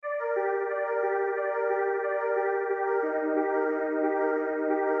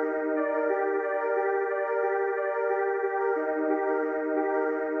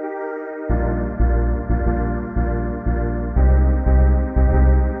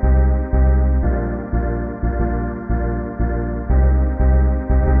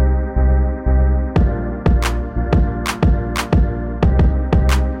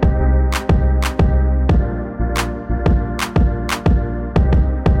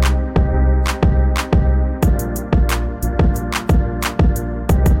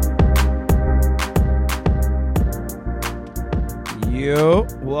Yo,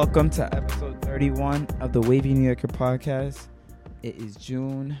 welcome to episode 31 of the Wavy New Yorker podcast. It is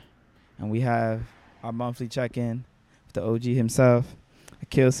June, and we have our monthly check-in with the OG himself,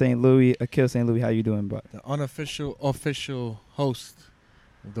 Akil St. Louis. Akil St. Louis, how you doing, bud? The unofficial, official host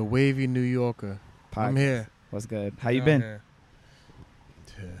of the Wavy New Yorker. Podcast. I'm here. What's good? How you been?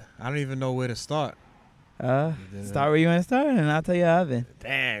 I don't even know where to start. Start where you want to start, and I'll tell you how I've been.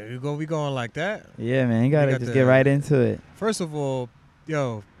 Damn, we going like that? Yeah, man, you gotta just get right into it. First of all,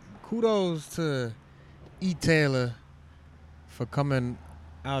 yo, kudos to E. Taylor for coming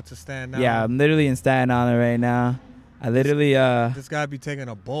out to Staten Island. Yeah, I'm literally in Staten Island right now. I literally this guy be taking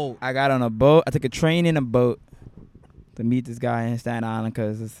a boat. I got on a boat. I took a train and a boat to meet this guy in Staten Island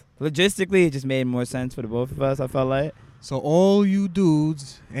because logistically it just made more sense for the both of us. I felt like. So all you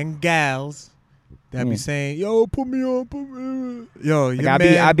dudes and gals that be saying, "Yo, put me on." Yo, your like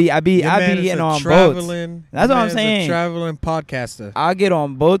man, I be getting on boats. That's what I'm saying. A traveling podcaster. I'll get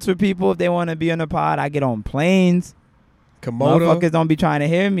on boats for people if they want to be on the pod. I get on planes. Komodo. Motherfuckers don't be trying to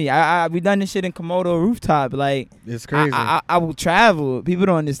hear me. We done this shit in Komodo rooftop. Like, it's crazy. I will travel. People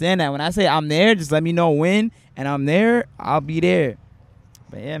don't understand that. When I say I'm there, just let me know when, and I'm there. I'll be there.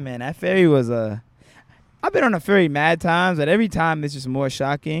 But yeah, man, that ferry was I've been on a ferry mad times, but every time it's just more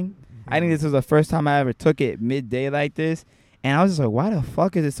shocking. I think this was the first time I ever took it midday like this. And I was just like, why the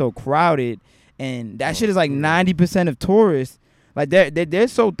fuck is it so crowded? And that shit is like 90% of tourists. Like, they're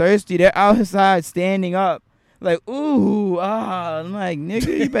so thirsty. They're outside standing up. Like, ooh, I'm like,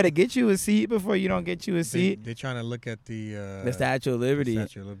 nigga, you better get you a seat before you don't get you a seat. They're trying to look at the Statue of Liberty.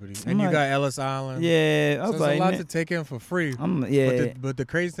 And you got Ellis Island. Yeah. I was so like, there's a lot to take in for free. Yeah. But the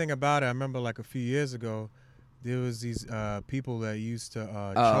crazy thing about it, I remember like a few years ago, there was these people that used to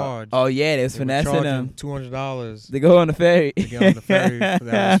charge. Oh, yeah, they was finessing them. $200. They go on the ferry. To get on the ferry that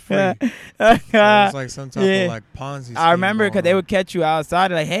was free. So it was like some type of like Ponzi scheme. I remember because they would catch you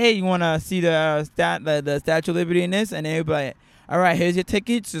outside. Like, hey, you want to see the Statue of Liberty in this? And they would be like, all right, here's your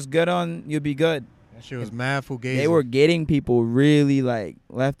tickets. Just get on. You'll be good. That shit was mad fugazi. They were getting people really like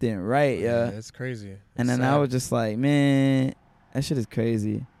left and right. Yeah, it's crazy. And then I was just like, man, that shit is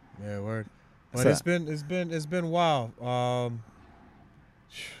crazy. Yeah, word. But it's been wild.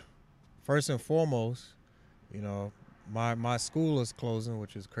 First and foremost, you know, my school is closing,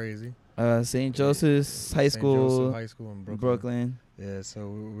 which is crazy. St. Joseph's High School in Brooklyn. Yeah, so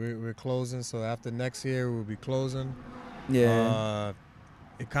we're closing. So after next year, we'll be closing. Yeah.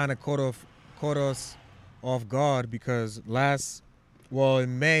 It kind of caught us off guard because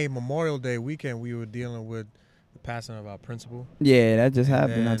in May, Memorial Day weekend, we were dealing with the passing of our principal. Yeah, that just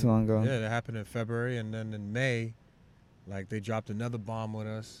happened not too long ago. Yeah, that happened in February, and then in May, like they dropped another bomb with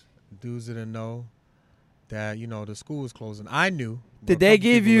us. Dudes didn't know that, you know, the school was closing. I knew. Did they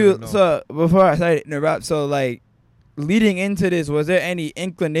give you, so before I started interrupt, so like leading into this, was there any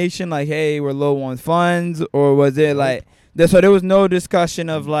inclination like, hey, we're low on funds, or was it like, so there was no discussion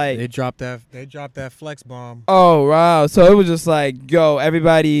of like they dropped that flex bomb. Oh wow! So it was just like, yo,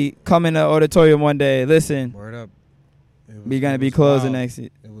 everybody come in the auditorium one day. Listen, word up. We're gonna be closing next year.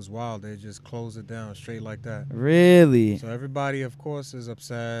 It was wild. They just closed it down straight like that. Really? So everybody, of course, is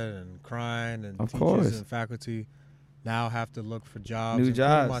upset and crying, and of teachers course. And faculty now have to look for jobs. New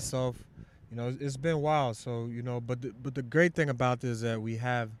jobs. Myself, you know, it's been wild. So you know, but the great thing about this is that we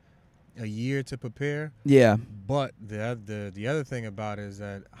have a year to prepare. Yeah. But the other thing about it is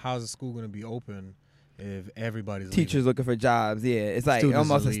that how's the school going to be open if everybody's teachers leaving? Looking for jobs? Yeah, it's like Students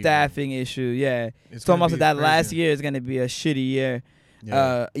almost a staffing issue. Yeah, it's almost like that crazy. last year is going to be a shitty year.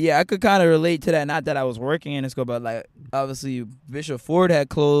 Yeah. I could kind of relate to that. Not that I was working in the school, but like obviously Bishop Ford had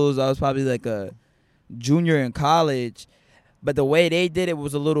closed. I was probably like a junior in college, but the way they did it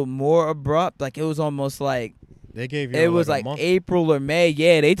was a little more abrupt. Like it was almost like. They gave you. It was like April or May.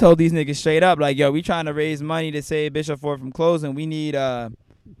 Yeah, they told these niggas straight up, like, yo, we trying to raise money to save Bishop Ford from closing. We need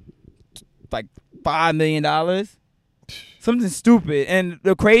like $5 million, something stupid. And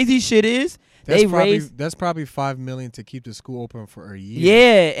the crazy shit is that's probably $5 million to keep the school open for a year.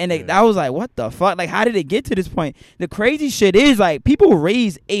 Yeah, and I was like, what the fuck? Like, how did it get to this point? The crazy shit is like people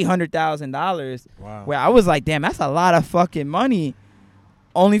raised $800,000. Wow. Where I was like, damn, that's a lot of fucking money.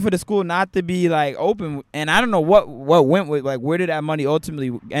 Only for the school not to be like open, and I don't know what went with, like, where did that money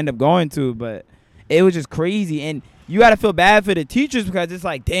ultimately end up going to? But it was just crazy, and you got to feel bad for the teachers because it's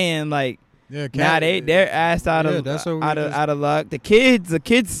like, damn, like, now they're asked out of luck. The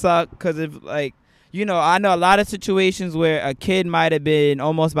kids suck because of like, you know, I know a lot of situations where a kid might have been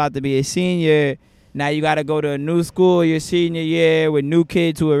almost about to be a senior. Now you got to go to a new school your senior year with new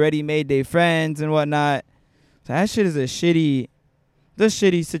kids who already made their friends and whatnot. So that shit is a shitty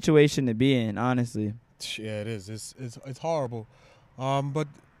situation to be in, honestly. Yeah, it is. It's horrible. But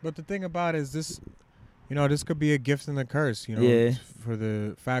the thing about it is this, this could be a gift and a curse, Yeah. for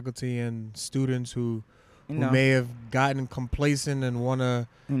the faculty and students who You who know. may have gotten complacent and want to,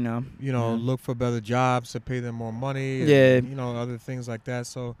 You know. Yeah. look for better jobs to pay them more money. Yeah. And, other things like that.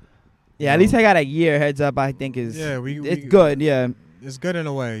 So. Yeah, at least I got a year heads up. I think is it's good. Yeah, it's good in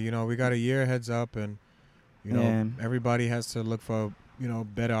a way. We got a year heads up, and everybody has to look for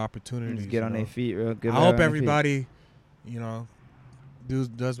better opportunities. Just get on their feet real good. I hope everybody,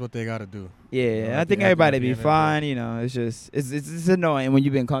 does what they got to do. Yeah, I think everybody be fine. It's just it's annoying when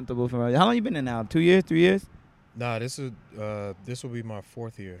you've been comfortable for. How long you been in now? 2 years, 3 years? Nah, this will be my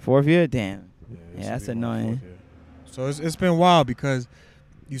 4th year. 4th year, damn. Yeah, that's annoying. So it's been wild because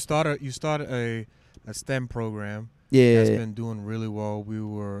you started a STEM program. Yeah, that's been doing really well. We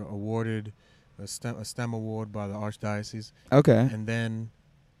were awarded a STEM award by the Archdiocese. Okay. And then,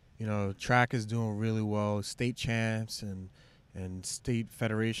 track is doing really well. State champs and state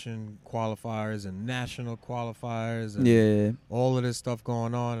federation qualifiers and national qualifiers and all of this stuff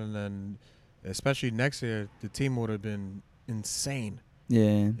going on. And then, especially next year, the team would have been insane.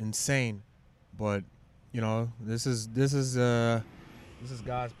 Yeah. Insane. But, this is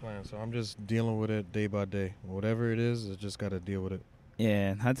God's plan. So I'm just dealing with it day by day. Whatever it is, I just got to deal with it.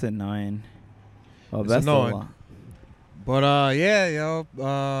 Yeah, that's annoying. Well, It's that's annoying. But,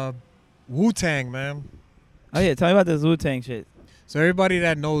 Wu-Tang, man. Oh, yeah, tell me about this Wu-Tang shit. So everybody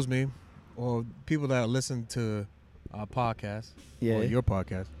that knows me, or people that listen to our podcast, or your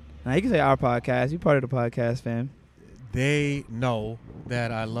podcast, now you can say our podcast. You part of the podcast, fam. they know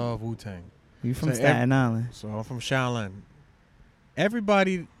that I love Wu-Tang. You from Staten Island. So I'm from Shaolin.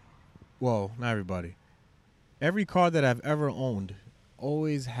 Everybody, well, not everybody. Every car that I've ever owned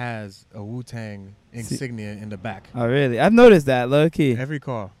always has a Wu-Tang insignia in the back. Oh, really? I've noticed that, low key. Every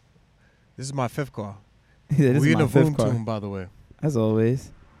car. This is my 5th car. This We is in my the 5th Voom car. Tomb, by the way. As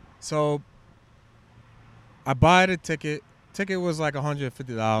always. So I buy the ticket. Ticket was like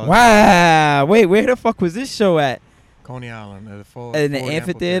 $150. Wow. Wait, where the fuck was this show at? Coney Island at the Ford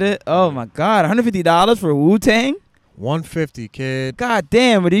amphitheater? Oh, my God. $150 for Wu-Tang? $150, kid. God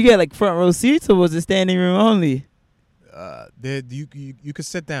damn. But do you get like front row seats or was it standing room only? You could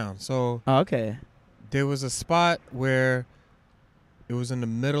sit down. So okay. There was a spot where it was in the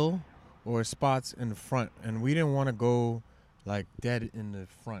middle or spots in the front, and we didn't want to go like dead in the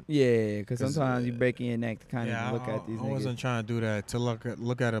front. Yeah, because sometimes you breaking your neck to kind of look at these niggas. I wasn't trying to do that to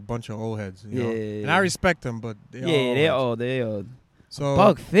look at a bunch of old heads. You know? Yeah. And I respect them, but they're old. So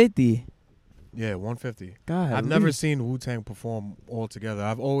 $150. Yeah, $150. God, I've never seen Wu-Tang perform all together.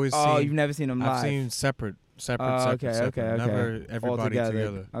 I've always seen. Oh, you've never seen them live? I've seen separate. Okay. Never everybody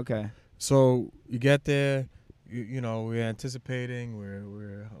together. Okay. So you get there, we're anticipating,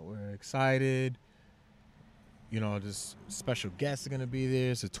 we're excited. This special guests are gonna be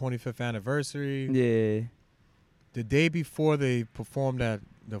there. It's the 25th anniversary. Yeah. The day before they performed at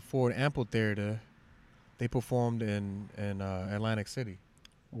the Ford Amphitheater, they performed in Atlantic City.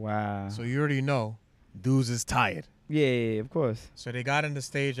 Wow. So you already know, dudes is tired. Yeah, of course. So they got in the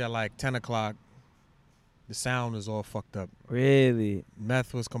stage at like 10 o'clock. The sound was all fucked up. Really?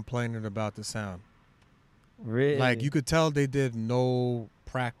 Meth was complaining about the sound. Really? Like, you could tell they did no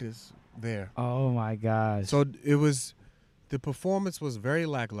practice there. Oh, my gosh. So the performance was very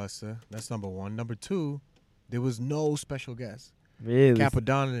lackluster. That's number one. Number two, there was no special guests. Really?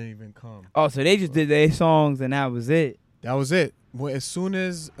 Capadonna didn't even come. Oh, so they just did their songs and that was it? That was it. Well, as soon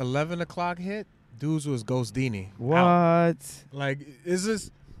as 11 o'clock hit, dudes was Ghostini. What? Out. Like,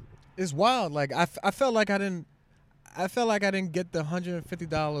 it's wild. Like, I felt like I didn't get the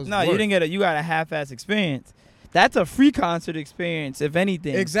 $150. No, you didn't get you got a half-ass experience. That's a free concert experience, if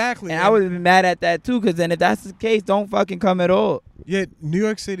anything. Exactly. And I would have been mad at that too, because then if that's the case, don't fucking come at all. Yeah, New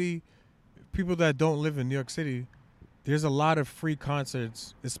York City, people that don't live in New York City, there's a lot of free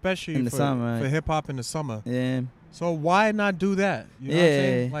concerts, especially in the summer, for hip hop in the summer. Yeah. So why not do that? You know what I'm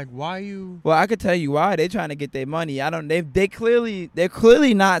saying? Like, why you? Well, I could tell you why. They're trying to get their money. They're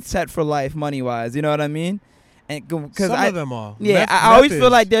clearly not set for life money wise. You know what I mean? And because some of them are. Yeah, I always feel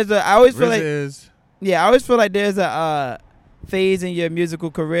like there's a. I always feel like Yeah, I always feel like there's a phase in your musical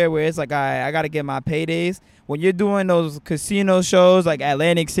career where it's like I got to get my paydays. When you're doing those casino shows like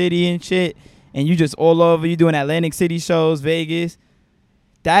Atlantic City and shit, and you just all over, you doing Atlantic City shows, Vegas.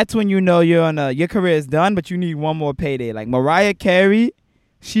 That's when you know your career is done, but you need one more payday. Like Mariah Carey,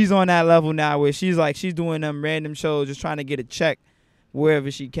 she's on that level now where she's doing them random shows, just trying to get a check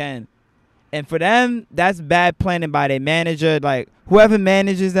wherever she can. And for them, that's bad planning by their manager. Like whoever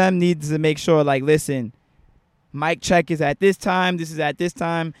manages them needs to make sure, like, listen, mic check is at this time. This is at this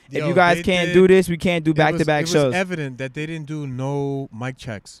time. If Yo, you guys can't do this, we can't do back-to-back shows. It was evident that they didn't do no mic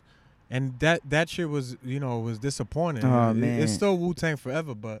checks. And that shit was, was disappointing. Oh, man. It's still Wu-Tang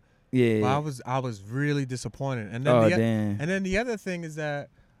forever, but yeah. But I was really disappointed. And then damn. And then the other thing is that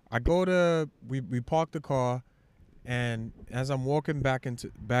we parked the car, and as I'm walking back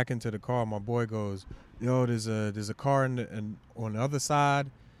into the car, my boy goes, "Yo, there's a car on the other side.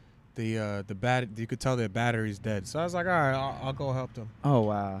 You could tell their battery's dead." So I was like, "All right, I'll go help them." Oh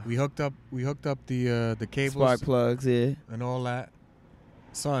wow. We hooked up the cables, spark plugs, yeah, and all that.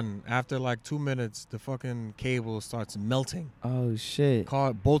 Son, after like 2 minutes, the fucking cable starts melting. Oh shit.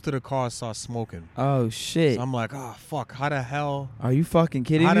 Both of the cars start smoking. Oh shit. So I'm like, oh fuck, how the hell? Are you fucking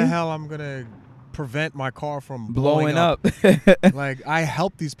kidding me? How the hell I'm gonna prevent my car from blowing up? Like, I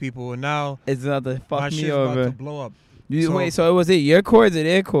helped these people, and now it's about to fuck my me shit's over. about to blow up. So was it your cords or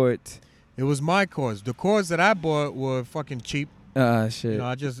their cords? It was my cords. The cords that I bought were fucking cheap. Shit.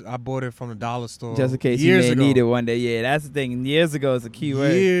 I bought it from the dollar store. Just in case you may need it one day. Yeah, that's the thing. Years ago is a key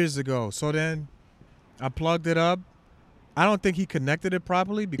word. Years ago. So then I plugged it up. I don't think he connected it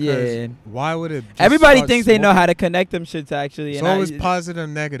properly because why would it just Everybody thinks smoking? They know how to connect them shits actually. It's always positive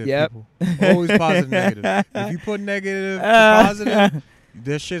and negative, yep. people. Always positive and negative. If you put negative to positive,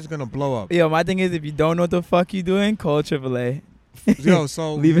 this shit's going to blow up. Yo, my thing is, if you don't know what the fuck you doing, call AAA. Yo,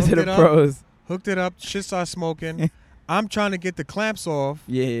 so leave it to the pros. Hooked it up. Shit starts smoking. I'm trying to get the clamps off.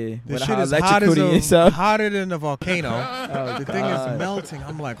 Yeah. This shit is hotter than a volcano. The thing is melting.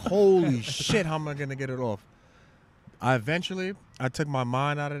 I'm like, holy shit, how am I going to get it off? I took my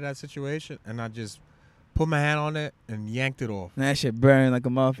mind out of that situation, and I just put my hand on it and yanked it off. And that shit burned like a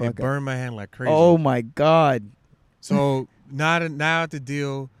motherfucker. It burned my hand like crazy. Oh, my God. So now I have to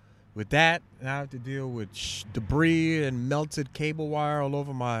deal with that. Now I have to deal with debris and melted cable wire all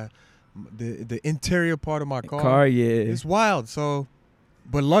over the interior part of my car. Yeah. It's wild. So,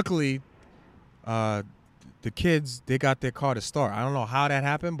 but luckily, the kids, they got their car to start. I don't know how that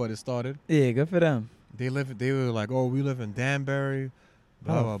happened, but it started. Yeah, good for them. They were like, oh, we live in Danbury,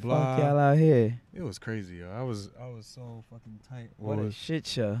 blah, blah, blah. Fuck y'all out here. It was crazy, yo. I was so fucking tight. What a shit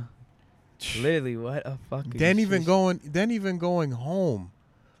show. Literally, what a fucking Then even going home.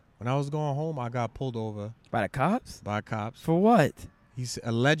 When I was going home, I got pulled over. By the cops? By cops. For what?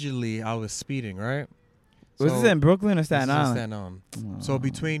 Allegedly, I was speeding, right? Was this in Brooklyn or Staten Island? Staten Island. So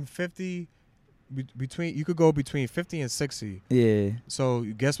between 50, you could go between 50 and 60. Yeah. So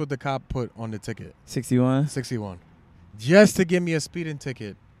guess what the cop put on the ticket? 61? 61. Just to give me a speeding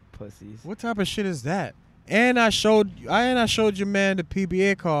ticket. Pussies. What type of shit is that? And I showed your man the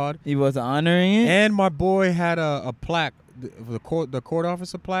PBA card. He wasn't honoring it? And my boy had a plaque, the court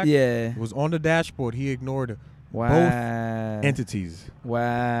officer plaque. Yeah. It was on the dashboard. He ignored both entities.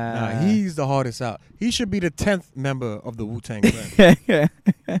 Wow. Nah, he's the hardest out. He should be the 10th member of the Wu-Tang Clan.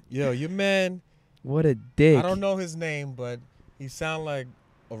 Yo, your man. What a dick. I don't know his name, but he sound like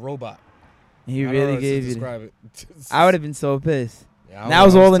a robot. He really gave you. Describe it. I would have been so pissed. Yeah, that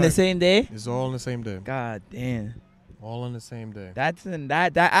was all in the same day? It's all in the same day. God damn. All in the same day.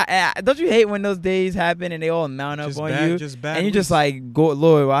 Don't you hate when those days happen and they all mount up on you? Just bad and you weeks. just like, go,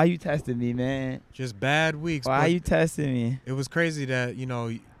 Lord, why are you testing me, man? Just bad weeks. Why are you testing me? It was crazy that,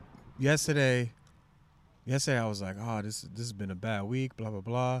 yesterday I was like, oh, this has been a bad week, blah, blah,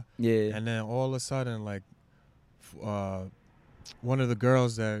 blah. Yeah. And then all of a sudden, like, one of the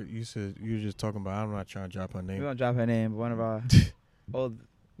girls that you were just talking about, I'm not trying to drop her name. We won't drop her name, but one of our old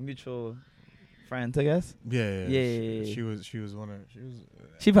mutual friends, I guess. Yeah. She was She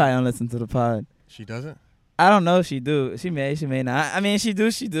probably don't listen to the pod. She doesn't? I don't know if she do. She may not. I mean, she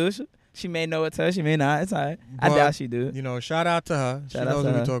do. She may know it's her. She may not. It's all right. I doubt she do. Shout out to her. She knows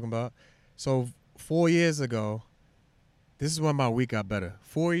what we're talking about. So 4 years ago, this is when my week got better.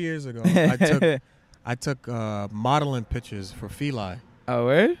 4 years ago, I took modeling pictures for FILA. Oh,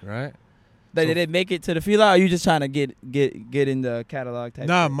 word? Right? Did it make it to the FILA, or are you just trying to get in the catalog type?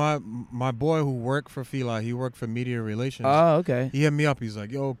 Nah, my boy who worked for FILA, he worked for media relations. Oh, okay. He hit me up. He's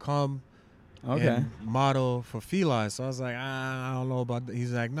like, yo, come and model for FILA. So I was like, I don't know about that.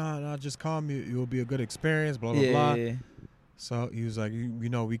 He's like, no, just come. It will be a good experience, blah, blah, blah. Yeah. So he was like,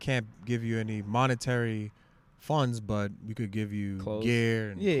 we can't give you any monetary funds, but we could give you clothes.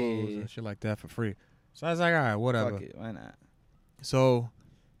 Gear and clothes and shit like that for free. So I was like, all right, whatever. Fuck it, why not? So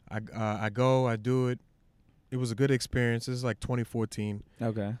I go, I do it. It was a good experience. This is like 2014.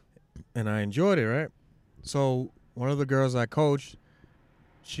 Okay. And I enjoyed it, right? So one of the girls I coached,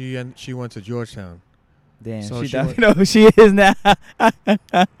 she went to Georgetown. Damn, so she definitely know who she is now. All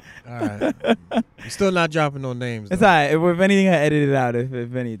right. You're still not dropping no names. It's all right. If anything, I edit it out,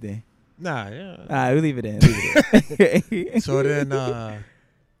 if anything. Nah, yeah. All right, we'll leave it in. So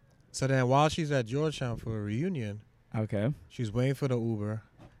then while she's at Georgetown for a reunion, Okay. she's waiting for the Uber.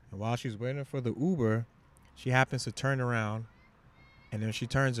 And while she's waiting for the Uber, she happens to turn around. And then she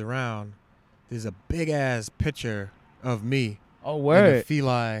turns around. There's a big-ass picture of me. Oh, word. In the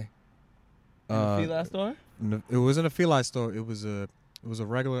FILA. In the FILA store? It wasn't a FILA store. It was a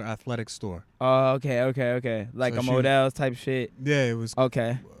regular athletic store. Oh, okay. Like So a Modell's type shit. Yeah, it was.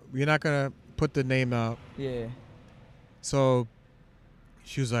 Okay. You're not going to put the name out. Yeah. So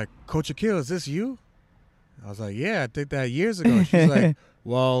she was like, Coach Akil, is this you? I was like, yeah, I did that years ago. She's like,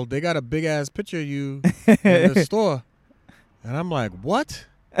 well, they got a big ass picture of you in the store. And I'm like, what?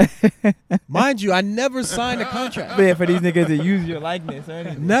 Mind you, I never signed a contract. Yeah, for these niggas to use your likeness or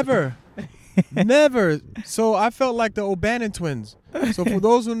anything. Never. So I felt like the O'Bannon twins. So for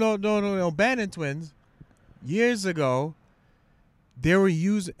those who don't know the O'Bannon twins, years ago, they were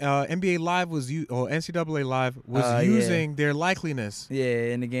using NBA Live or NCAA Live was using their likeliness.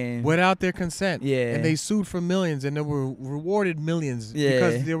 Yeah, in the game without their consent. Yeah, and they sued for millions, and they were rewarded millions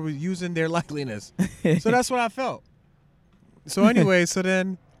because they were using their likeliness. So that's what I felt. So anyway, so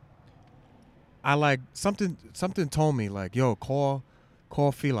then I like something told me like, yo, call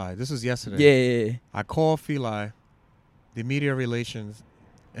FILA. This was yesterday. Yeah. I call FILA, the media relations,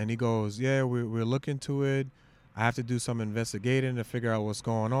 and he goes, yeah, we're looking into it. I have to do some investigating to figure out what's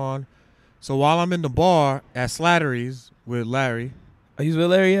going on. So while I'm in the bar at Slattery's with Larry. Oh, you was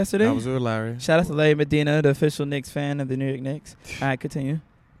with Larry yesterday? I was with Larry. Shout out to Larry Medina, the official Knicks fan of the New York Knicks. All right, continue.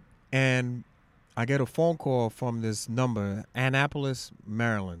 And I get a phone call from this number, Annapolis,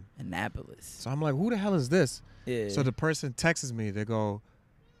 Maryland. Annapolis. So I'm like, who the hell is this? Yeah. So the person texts me. They go,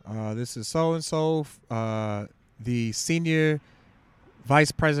 this is so-and-so, the senior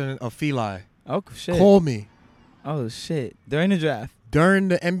vice president of FILA. Oh, shit. Call me. Oh, shit. During the draft. During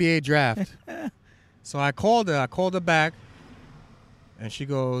the NBA draft. So I called her back, and she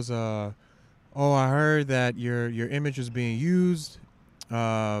goes, oh, I heard that your image was being used.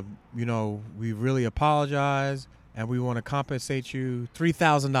 We really apologize, and we want to compensate you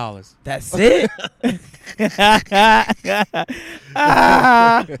 $3,000. That's it?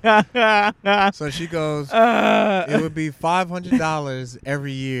 So she goes, it would be $500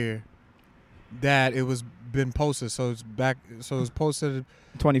 every year that it was been posted. So it's posted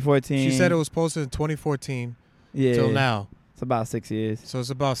 2014. She said it was posted in 2014 till now. It's about 6 years. So it's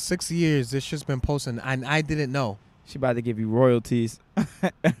about 6 years this shit's been posted, and I didn't know. She about to give you royalties.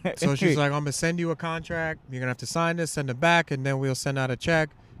 So she's like, I'm going to send you a contract. You're going to have to sign this, send it back, and then we'll send out a check.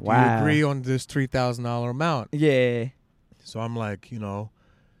 Wow. Do you agree on this $3,000 amount? Yeah. So I'm like,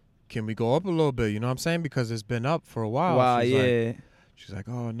 can we go up a little bit? You know what I'm saying? Because it's been up for a while. Wow, She's like,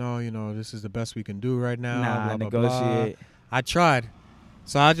 oh, no, this is the best we can do right now. Nah, blah, blah, negotiate. blah. I tried.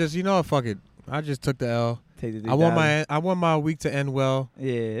 So I just, fuck it. I just took the L. I want my week to end well.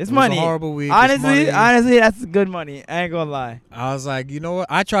 Yeah, it's it money. Was a horrible week. Honestly, that's good money. I ain't gonna lie. I was like, you know what?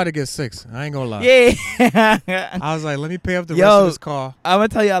 I tried to get 6. I ain't gonna lie. Yeah. I was like, let me pay up the rest of this car. I'm gonna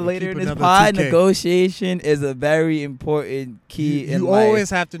tell y'all later in this pod. 2K. Negotiation is a very important key in life. You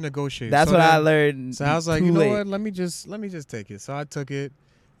always have to negotiate. That's what I learned. So I was like, you know what? Let me just take it. So I took it,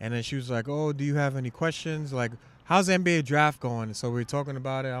 and then she was like, oh, do you have any questions? Like, how's the NBA draft going? So we were talking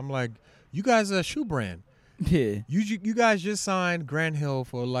about it. I'm like, you guys are a shoe brand. Yeah. You guys just signed Grant Hill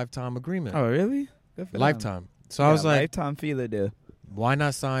for a lifetime agreement. Oh, really? Good for lifetime. So I was like, lifetime FILA deal. Why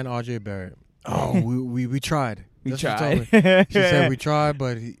not sign RJ Barrett? Oh, we tried. We tried. She said we tried,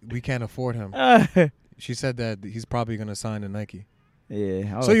 but we can't afford him. She said that he's probably gonna sign to Nike.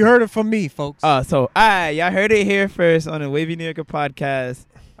 Yeah. So you heard it from me, folks. So y'all heard it here first on the Wavy New Yorker podcast.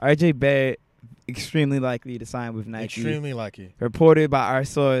 RJ Barrett extremely likely to sign with Nike. Extremely likely. Reported by our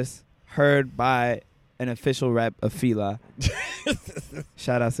source, heard by an official rep of FILA.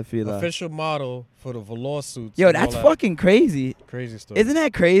 Shout out to FILA. Official model for the velour suits. Yo, that's fucking crazy. Crazy story. Isn't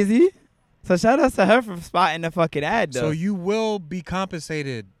that crazy? So shout out to her for spotting the fucking ad, though. So you will be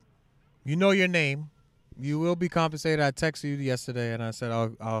compensated. You know your name. You will be compensated. I texted you yesterday, and I said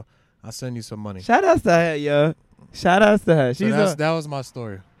I'll send you some money. Shout outs to her, yo. Shout outs to her. That was my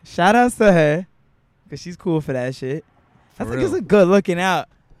story. Shout outs to her, because she's cool for that shit. I think it's a good looking out.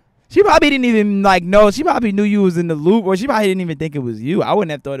 She probably didn't even know. She probably knew you was in the loop, or she probably didn't even think it was you. I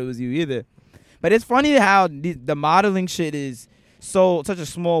wouldn't have thought it was you either. But it's funny how the modeling shit is such a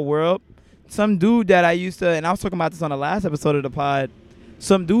small world. Some dude that I used to, and I was talking about this on the last episode of the pod,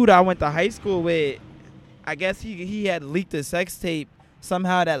 some dude I went to high school with, I guess he had leaked a sex tape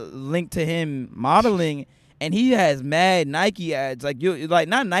somehow that linked to him modeling, and he has mad Nike ads.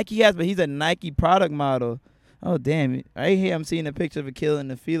 Not Nike ads, but he's a Nike product model. Oh, damn. Right here I'm seeing a picture of a killer in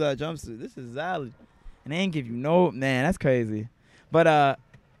the FILA jumpsuit. This is valid. And they ain't give you no... Man, that's crazy. But,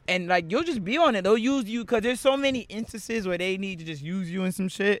 and, like, you'll just be on it. They'll use you because there's so many instances where they need to just use you in some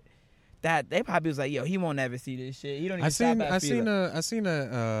shit that they probably was like, yo, he won't ever see this shit. He don't even stop at FILA. I seen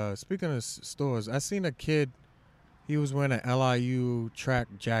a, speaking of stores, I seen a kid, he was wearing an LIU track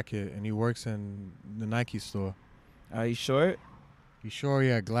jacket, and he works in the Nike store. Are you short? You sure he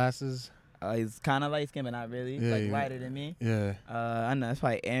had glasses? He's kind of light skinned, but not really. Yeah, like lighter than me. Yeah. I know. That's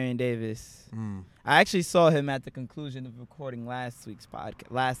probably Aaron Davis. I actually saw him at the conclusion of recording last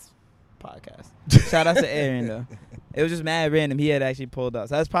podcast. Shout out to Aaron, though. It was just mad random. He had actually pulled up.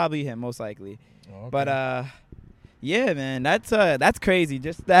 So that's probably him, most likely. Oh, okay. But, yeah, man, that's crazy.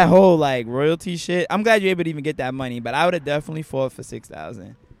 Just that whole, like, royalty shit. I'm glad you're able to even get that money, but I would have definitely fought for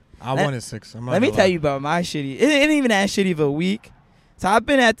 $6,000. I wanted 6. Let me tell you about my shitty. It ain't even that shitty of a week. So I've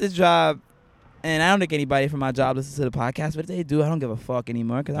been at this job, and I don't think anybody from my job listens to the podcast, but if they do, I don't give a fuck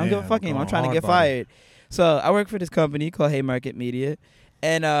anymore because I don't give a fuck anymore. I'm trying to get fired. So I work for this company called Haymarket Media,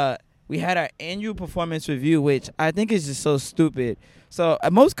 and we had our annual performance review, which I think is just so stupid. So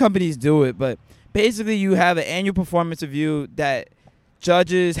most companies do it, but basically you have an annual performance review that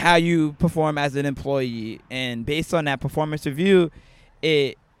judges how you perform as an employee, and based on that performance review,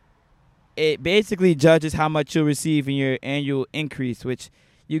 it basically judges how much you'll receive in your annual increase, which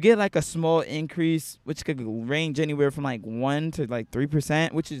you get like a small increase, which could range anywhere from like 1 to like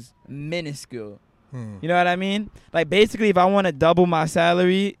 3%, which is minuscule. You know what I mean? Like basically if I want to double my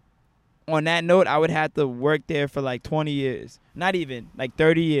salary on that note, I would have to work there for like 20 years, not even like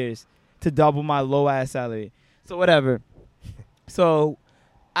 30 years to double my low ass salary. So whatever. So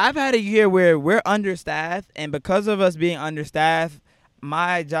I've had a year where we're understaffed, and because of us being understaffed,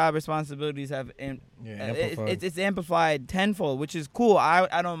 my job responsibilities have it's amplified tenfold, which is cool.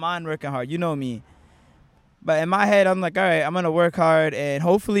 I don't mind working hard. You know me. But in my head, I'm like, all right, I'm going to work hard, and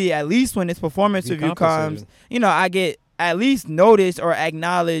hopefully at least when this performance review comes, you know, I get at least noticed or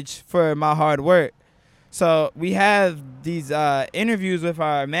acknowledged for my hard work. So we have these interviews with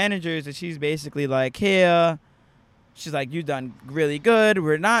our managers, and she's basically like, hey, she's like, you've done really good.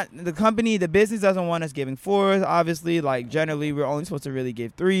 We're not, the business doesn't want us giving 4s, obviously. Like, generally, we're only supposed to really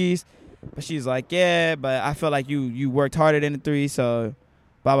give 3s. But she's like, yeah, but I feel like you worked harder than the 3, so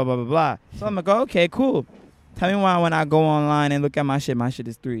blah, blah, blah, blah, blah. So I'm like, oh, okay, cool. Tell me why when I go online and look at my shit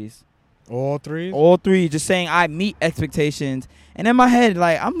is 3s. All 3s? All 3, just saying I meet expectations. And in my head,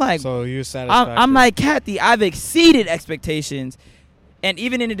 like, I'm like, so you're satisfied. I'm like, Kathy, I've exceeded expectations. And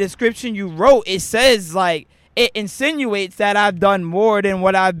even in the description you wrote, it says, like, it insinuates that I've done more than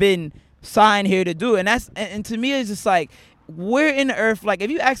what I've been signed here to do. And and to me, it's just like, where in the earth, like,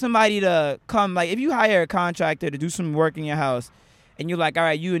 if you ask somebody to come, like, if you hire a contractor to do some work in your house, and you're like, all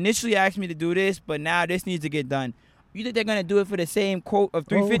right, you initially asked me to do this, but now this needs to get done. You think they're going to do it for the same quote of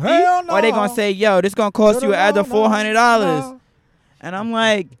 $350? Oh, no. Or are they going to say, yo, this going to cost you another $400? No. And I'm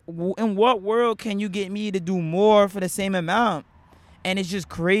like, in what world can you get me to do more for the same amount? And it's just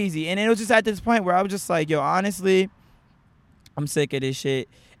crazy. And it was just at this point where I was just like, yo, honestly, I'm sick of this shit.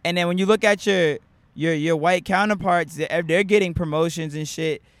 And then when you look at your white counterparts, they're getting promotions and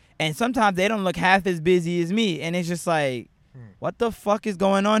shit. And sometimes they don't look half as busy as me. And it's just like, what the fuck is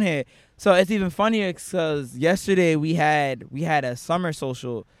going on here? So it's even funnier because yesterday we had a summer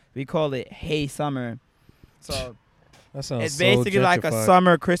social. We call it Hey Summer. So that sounds it's basically like a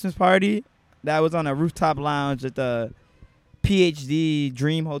summer Christmas party that was on a rooftop lounge at the PhD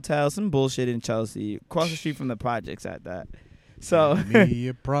Dream Hotel, some bullshit in Chelsea, across the street from the projects at that. So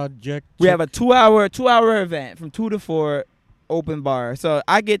a project. We have a 2-hour event from 2 to 4. Open bar. So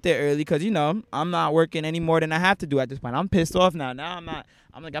I get there early because, you know, I'm not working any more than I have to do at this point. I'm pissed off now. I'm like,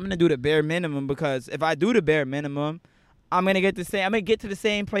 I'm going to do the bare minimum, because if I do the bare minimum, I'm going to get to the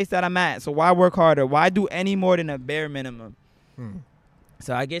same place that I'm at. So why work harder? Why do any more than a bare minimum?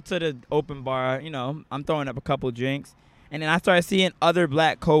 So I get to the open bar, you know, I'm throwing up a couple drinks, and then I start seeing other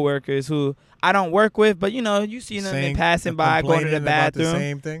black coworkers who I don't work with, but, you know, you see them passing by, going to the bathroom, the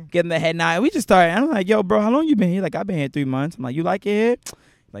same thing. Give them a head nod. We just started. I'm like, yo, bro, how long you been here? Like, I've been here 3 months. I'm like, you like it here?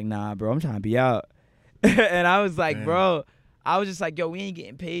 Like, nah, bro, I'm trying to be out. And I was like, bro, I was just like, yo, we ain't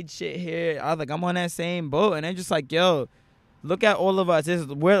getting paid shit here. I was like, I'm on that same boat. And they're just like, yo, look at all of us.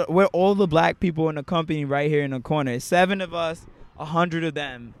 We're all the black people in the company right here in the corner. 7 of us, 100 of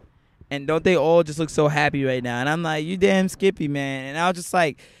them. And don't they all just look so happy right now? And I'm like, you damn Skippy, man. And I was just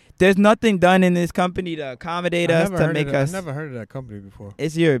like, there's nothing done in this company to accommodate us, to make us. I've never heard of that company before.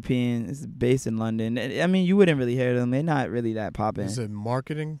 It's European. It's based in London. I mean, you wouldn't really hear them. They're not really that popping. Is it a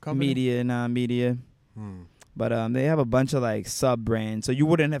marketing company? Media. But they have a bunch of like sub brands. So you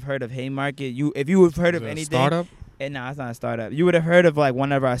wouldn't have heard of Haymarket. If you have heard of anything, startup. And no, it's not a startup. You would have heard of like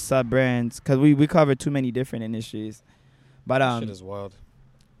one of our sub brands because we cover too many different industries. But shit is wild.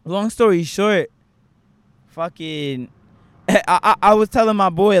 Long story short, fucking, I was telling my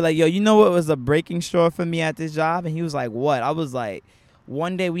boy like, yo, you know what was a breaking straw for me at this job? And he was like, what? I was like,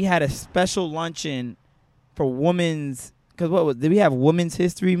 one day we had a special luncheon for women's. Because did we have Women's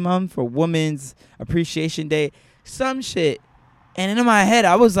History Month or Women's Appreciation Day? Some shit. And in my head,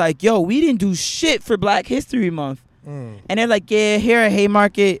 I was like, yo, we didn't do shit for Black History Month. And they're like, yeah, here at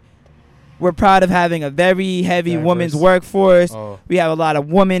Haymarket, we're proud of having a very heavy women's workforce. We have a lot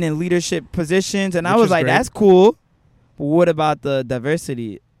of women in leadership positions. And I was like, that's cool. But what about the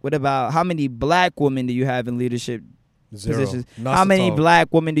diversity? What about how many Black women do you have in leadership positions? How many Black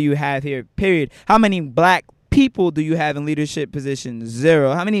women do you have here? Period. How many Black people do you have in leadership positions?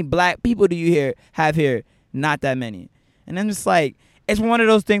 0. How many Black people do you have here? Not that many. And I'm just like, it's one of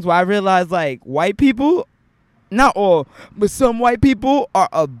those things where I realize like white people, not all, but some white people are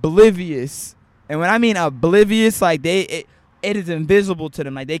oblivious. And when I mean oblivious, like it is invisible to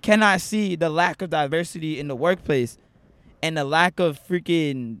them. Like they cannot see the lack of diversity in the workplace and the lack of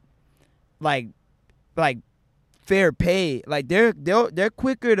freaking like fair pay. Like they're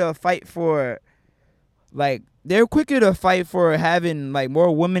quicker to fight for. Like, they're quicker to fight for having, like,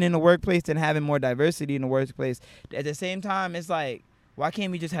 more women in the workplace than having more diversity in the workplace. At the same time, it's like, why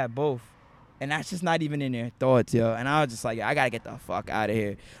can't we just have both? And that's just not even in their thoughts, yo. And I was just like, I got to get the fuck out of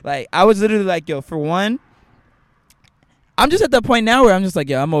here. Like, I was literally like, yo, for one, I'm just at the point now where I'm just like,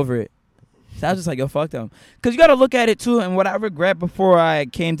 yo, I'm over it. So I was just like, yo, fuck them. Because you got to look at it, too. And what I regret before I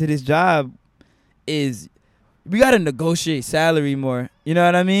came to this job is we got to negotiate salary more. You know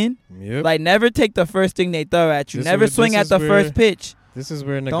what I mean? Yep. Like, never take the first thing they throw at you. Never swing at the first pitch. This is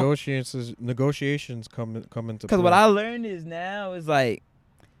where negotiations come into play. Because what I learned is now is like,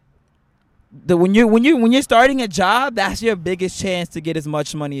 when you're starting a job, that's your biggest chance to get as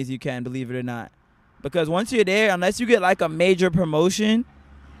much money as you can, believe it or not. Because once you're there, unless you get like a major promotion,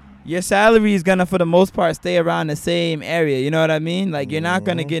 your salary is gonna, for the most part, stay around the same area. You know what I mean? Like, you're not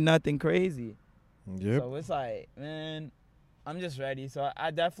gonna get nothing crazy. Yep. So it's like, man, I'm just ready. So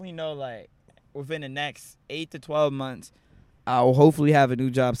I definitely know, like, within the next 8 to 12 months, I'll hopefully have a new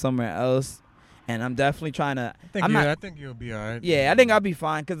job somewhere else. And I'm definitely trying to. I think you'll be all right. Yeah, I think I'll be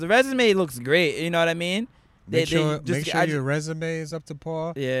fine because the resume looks great. You know what I mean? Make sure your resume is up to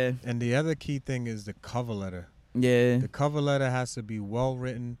par. Yeah. And the other key thing is the cover letter. Yeah. The cover letter has to be well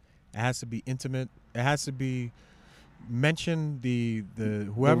written. It has to be intimate. It has to be mention the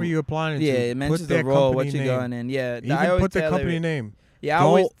whoever you're applying to. Yeah, it mentions the role, what you're going in. Yeah. Even put the company name. Yeah,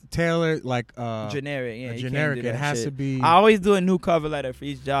 don't tailor like generic. Yeah, generic. It has to be. I always do a new cover letter for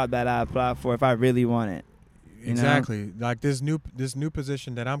each job that I apply for if I really want it. Exactly. Know? Like this new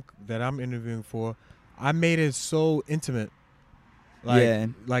position that I'm interviewing for, I made it so intimate.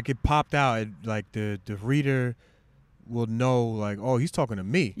 Like it popped out. Like the reader will know, like, oh, he's talking to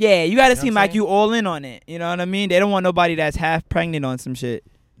me. Yeah, you got to seem like you all in on it. You know what I mean? They don't want nobody that's half pregnant on some shit.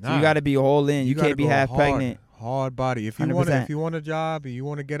 Nah. So you got to be all in. You can't be half pregnant. Hard body. If you 100%. want a job and you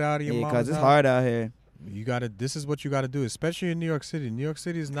want to get out of your mom's house, because it's hard out here. You got to. This is what you got to do, especially in New York City. New York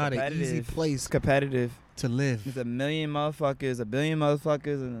City is not an easy place. It's competitive to live. There's a million motherfuckers,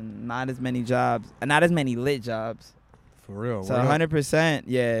 and not as many jobs, and not as many lit jobs. For real. So 100%.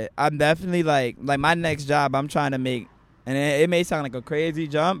 Yeah, I'm definitely like my next job. I'm trying to make, and it may sound like a crazy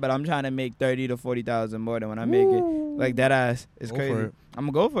jump, but I'm trying to make 30 to 40,000 more than when I make it. Like that ass is crazy. I'm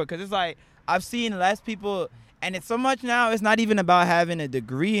gonna go for it because it's like I've seen less people. And it's so much now, it's not even about having a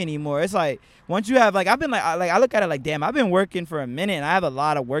degree anymore. It's like, once you have, like, I look at it like, damn, I've been working for a minute, and I have a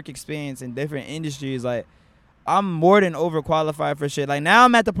lot of work experience in different industries. Like, I'm more than overqualified for shit. Like, now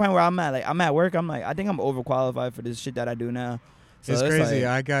I'm at the point where I'm at work, I'm like, I think I'm overqualified for this shit that I do now. So it's crazy.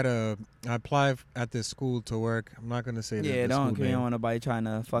 Like, I applied at this school to work. I'm not going to say that. Yeah, don't want nobody trying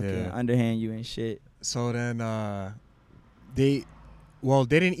to fucking underhand you and shit. So then,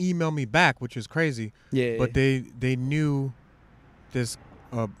 they didn't email me back, which is crazy. Yeah. But they knew this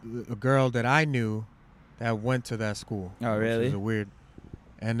a girl that I knew that went to that school. Oh, really? Which is weird.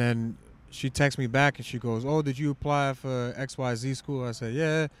 And then she texts me back and she goes, "Oh, did you apply for XYZ school?" I said,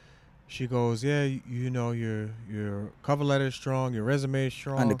 "Yeah." She goes, "Yeah, you know your cover letter is strong, your resume is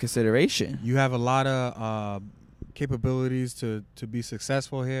strong. Under consideration. You have a lot of capabilities to be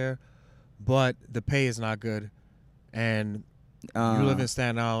successful here, but the pay is not good, and you live in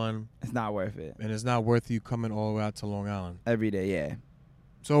Staten Island. It's not worth it. And it's not worth you coming all the way out to Long Island. Every day, yeah.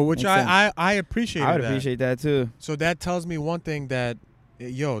 So, which I appreciate that. I would appreciate that, too. So, that tells me one thing that,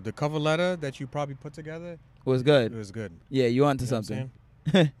 the cover letter that you probably put together, Was good. It was good. Yeah, you onto You know what something.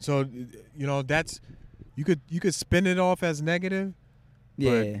 I'm saying? So, that's you could spin it off as negative.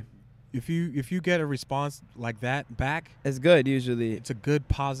 Yeah, If you get a response like that back, it's good usually. it's a good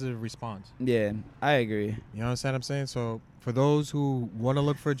positive response. Yeah, I agree. You know what I'm saying? So for those who want to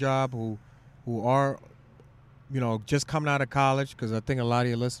look for a job, who are, just coming out of college, because I think a lot of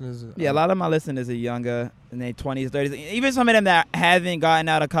your listeners. Yeah, a lot of my listeners are younger, in their 20s, 30s. Even some of them that haven't gotten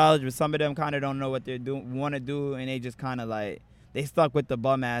out of college, but some of them kind of don't know what they want to do, and they just kind of like, they stuck with the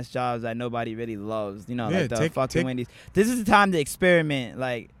bum-ass jobs that nobody really loves. Like the fucking Wendy's. This is the time to experiment.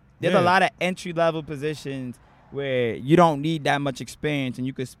 Like, there's a lot of entry-level positions where you don't need that much experience, and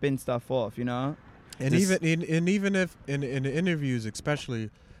you could spin stuff off, And even if in the interviews, especially,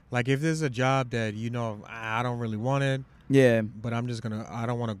 like if there's a job that I don't really want it. Yeah. But I'm just gonna. I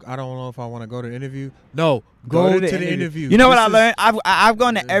don't know if I want to go to the interview. No, go to the interview. You know what I learned? I've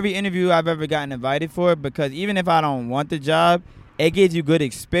gone to every interview I've ever gotten invited for, because even if I don't want the job, it gives you good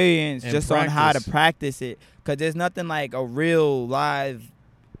experience and just practice on how to practice it. Because there's nothing like a real live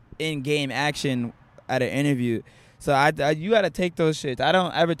in-game action at an interview. So you got to take those shits. I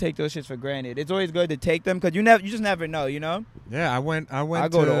don't ever take those shits for granted. It's always good to take them, because you just never know, Yeah, I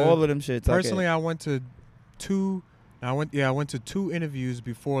go to all of them shits. Personally, I went to two interviews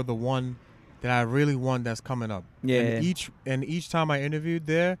before the one that I really want that's coming up. Yeah. And each time I interviewed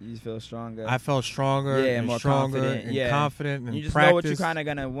there, you feel stronger. I felt stronger and more stronger confident. and confident and you just practice. know what you kind of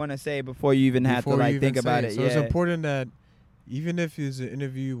gonna want to say before you even have to think about it. So it's important that even if it's an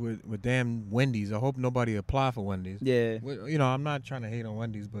interview with damn Wendy's, I hope nobody apply for Wendy's. Yeah. I'm not trying to hate on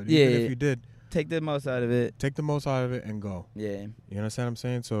Wendy's, but even if you did, take the most out of it. Take the most out of it and go. Yeah. You understand what I'm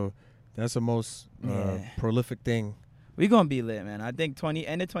saying? So that's the most prolific thing. We gonna be lit, man. I think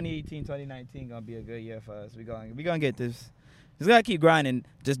end of 2018, 2019 gonna be a good year for us. We gonna get this. Just gotta keep grinding.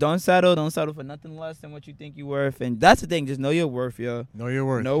 Just don't settle for nothing less than what you think you're worth. And that's the thing. Just know your worth, yo. Know your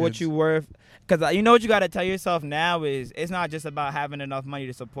worth. Know what you're worth. Because you know what you gotta tell yourself now is it's not just about having enough money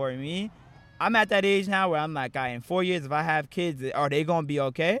to support me. I'm at that age now where I'm like, in 4 years, if I have kids, are they gonna be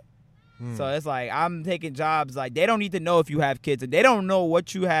okay? So it's like I'm taking jobs. Like, they don't need to know if you have kids, and they don't know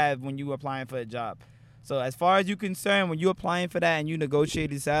what you have when you applying for a job. So as far as you're concerned, when you're applying for that and you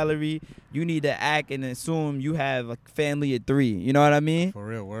negotiate a salary, you need to act and assume you have a family of 3. You know what I mean? For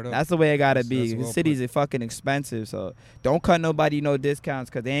real, word up. That's the way it gotta be. The cities are fucking expensive, so don't cut nobody no discounts,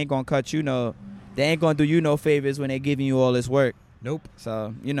 because they ain't gonna cut you they ain't gonna do you no favors when they giving you all this work. Nope.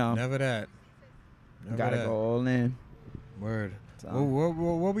 So never that. Gotta go all in. Word. So,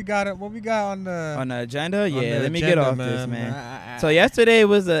 what we got on the agenda? Yeah, let me get off this, man. So yesterday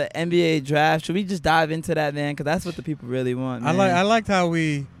was a NBA draft. Should we just dive into that, man? Because that's what the people really want, man. I liked how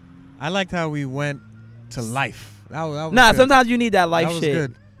we went to life. That was good. Sometimes you need that life that was shit.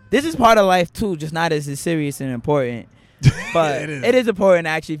 Good. This is part of life too, just not as serious and important. But it is important,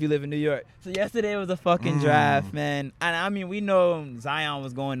 actually, if you live in New York. So yesterday was a fucking draft, man. And I mean, we know Zion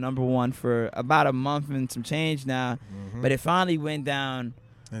was going number 1 for about a month and some change now. But it finally went down.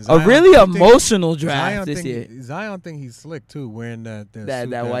 Zion, a really emotional draft this year. Zion think he's slick too, wearing that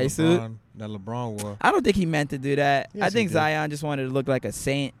white suit that LeBron wore. I don't think he meant to do that. Yes, I think Zion just wanted to look like a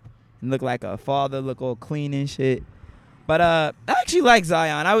saint and look like a father, look all clean and shit. But I actually like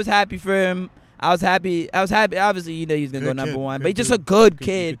Zion. I was happy for him. I was happy. Obviously, he's gonna go number 1, but he's just a good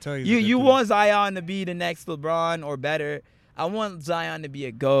kid. You want Zion to be the next LeBron or better. I want Zion to be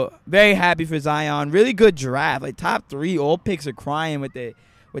a GOAT. Very happy for Zion. Really good draft. Like top 3, all picks are crying with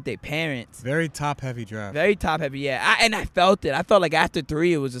their parents. Very top heavy draft. Very top heavy, yeah. I felt it. I felt like after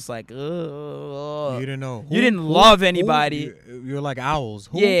 3, it was just like, ugh. You didn't know. You didn't love anybody. You're like owls.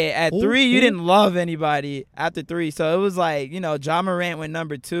 At 3, you didn't love anybody after 3. So it was like, Ja Morant went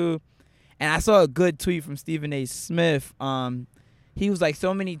number 2. And I saw a good tweet from Stephen A. Smith. He was like,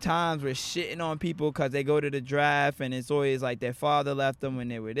 so many times we're shitting on people because they go to the draft and it's always like their father left them when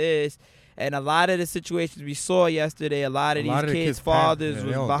they were this. And a lot of the situations we saw yesterday, a lot of these kids' fathers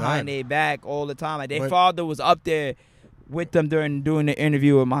was behind their back all the time. Like their father was up there with them doing the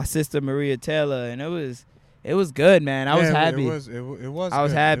interview with my sister Maria Taylor, and it was good, man. I was happy. It was. I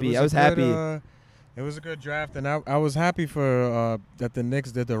was happy. It was a good draft, and I was happy for that the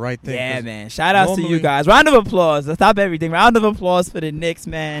Knicks did the right thing. Yeah, man. Shout out to you guys. Round of applause. Let's stop everything. Round of applause for the Knicks,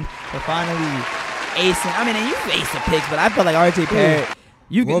 man, for finally acing. I mean, you aced the picks, but I felt like RJ Barrett.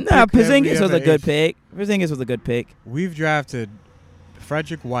 Porzingis was a good pick. Porzingis was a good pick. We've drafted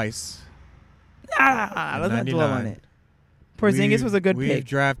Frederick Weiss. Let's not dwell on it. Porzingis was a good pick. We've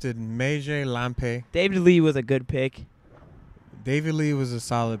drafted Meje Lampe. David Lee was a good pick. David Lee was a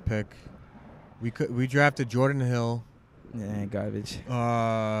solid pick. We drafted Jordan Hill. Yeah, garbage.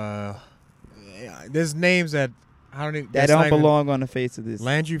 there's names that I don't even, that don't belong on the face of this.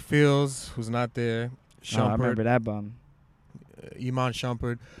 Landry Fields, who's not there. Oh, I remember that bum. Iman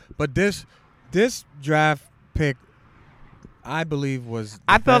Shumpert. But this draft pick, I believe, was.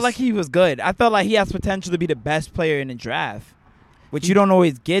 I felt like he was good. I felt like he has potential to be the best player in the draft, which you don't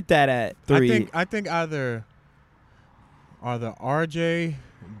always get that at 3. I think either RJ,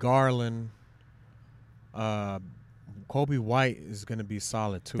 Garland, Kobe White is going to be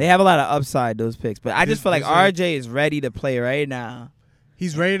solid too. They have a lot of upside, those picks, but I just feel like RJ is ready to play right now.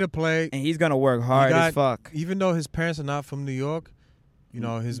 He's ready to play, and he's gonna work hard as fuck. Even though his parents are not from New York, you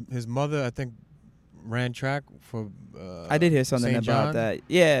know, his mother, I think, ran track for. I did hear something St. about John. that.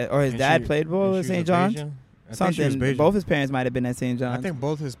 Yeah, or his dad played ball at St. John's. Something. Both his parents might have been at St. John's. I think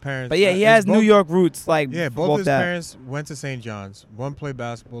both his parents. But yeah, he has New York roots. Like both his parents went to St. John's. One played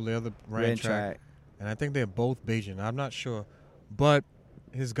basketball, the other ran track. And I think they're both Bayesian. I'm not sure, but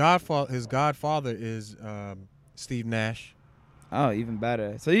his godfather is Steve Nash. Oh, even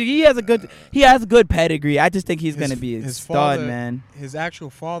better. So he has a good pedigree. I just think he's gonna be a stud, man. His actual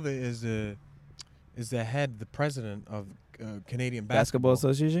father is the president of Canadian Basketball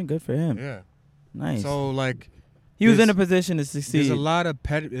Association. Good for him. Yeah, nice. So like, he was in a position to succeed. There's a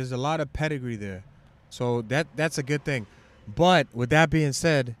lot of pedigree there, so that's a good thing. But with that being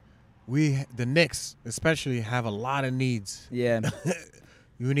said, the Knicks especially have a lot of needs. Yeah,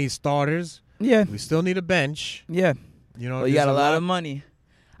 you need starters. Yeah, we still need a bench. Yeah. You know, well, you got a lot of money.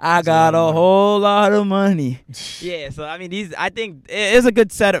 I got a whole lot of money. Yeah, so I mean, I think it's a good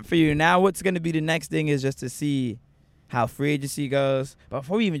setup for you. Now, what's going to be the next thing is just to see how free agency goes. But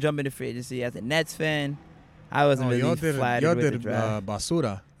before we even jump into free agency, as a Nets fan, I wasn't really flattered with the draft.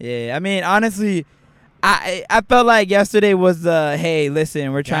 Basura. Yeah, I mean, honestly, I felt like yesterday was hey,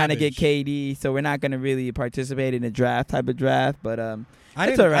 listen, we're trying to get KD, so we're not going to really participate in the draft type of draft. But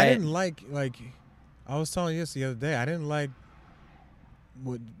it's all right. I didn't like I was telling you this the other day. I didn't like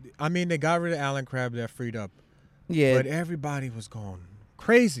they got rid of Allen Crabbe. That freed up. Yeah. But everybody was going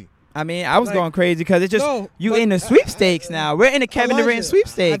crazy. I mean, I was going crazy because it's just you in the sweepstakes now. We're in the Kevin Durant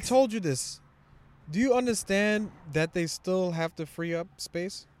sweepstakes. I told you this. Do you understand that they still have to free up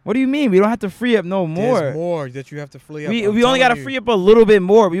space? What do you mean? We don't have to free up no more. There's more that you have to free up. We only got to free up a little bit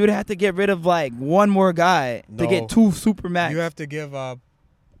more. We would have to get rid of like one more guy to get 2 super max. You have to give up.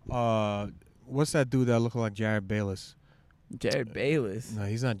 What's that dude that looked like Jared Bayless? Jared Bayless? No,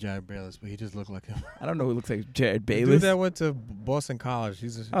 he's not Jared Bayless, but he just looked like him. I don't know who looks like Jared Bayless. The dude that went to Boston College.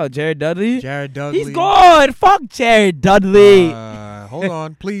 Jared Dudley? Jared Dudley. He's good. Fuck Jared Dudley. Hold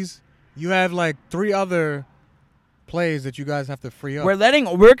on, please. You have like 3 other plays that you guys have to free up.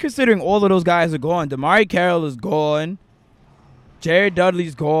 We're considering all of those guys are gone. Damari Carroll is gone. Jared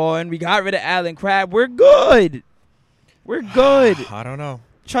Dudley's gone. We got rid of Allen Crabbe. We're good. We're good. I don't know.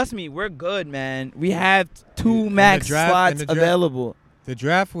 Trust me, we're good, man. We have 2 max slots available. The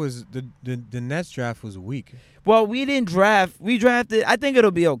draft was the Nets draft was weak. Well, we didn't draft. We drafted. I think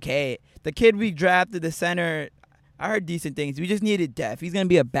it'll be okay. The kid we drafted, the center, I heard decent things. We just needed depth. He's gonna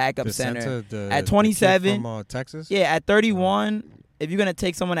be a backup center. At 27, from Texas. Yeah, at 31, if you're gonna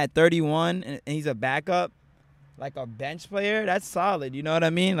take someone at 31 and he's a backup, like a bench player, that's solid. You know what I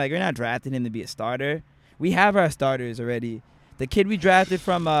mean? Like, we're not drafting him to be a starter. We have our starters already. The kid we drafted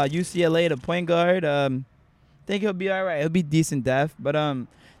from UCLA, the point guard, I think he'll be all right. He'll be decent depth. But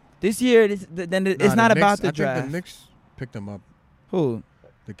this year, it's not about the draft. I think the Knicks picked him up. Who?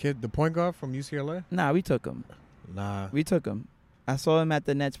 The kid, the point guard from UCLA? Nah, we took him. Nah. We took him. I saw him at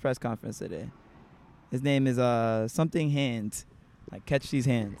the Nets press conference today. His name is something Hands. Like, catch these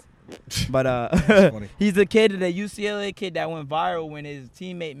hands. But he's a kid, the UCLA kid that went viral when his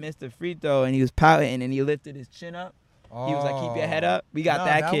teammate missed a free throw and he was pouting and he lifted his chin up. He was like, keep your head up. We got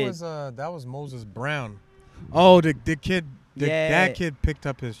that kid. That was Moses Brown. Oh, the kid. That kid picked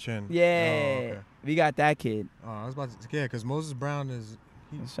up his chin. Yeah. Oh, okay. We got that kid. Oh, I was about to because Moses Brown is.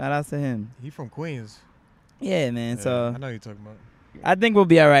 Shout out to him. He from Queens. Yeah, man. Yeah, so I know you're talking about. I think we'll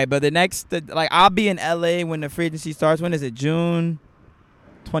be all right. But I'll be in LA when the free agency starts. When is it? June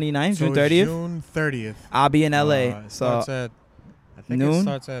 29th? June 30th? June 30th. I'll be in LA. I think noon? It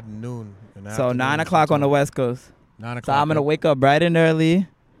starts at noon. So 9 o'clock on the West Coast. 9 o'clock. So I'm going to wake up bright and early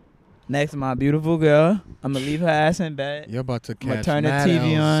next to my beautiful girl. I'm going to leave her ass in bed. You're about to catch I'm going to turn the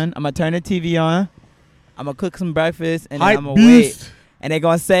TV on. I'm going to turn the TV on. I'm going to cook some breakfast. And then I'm going to wait. And they're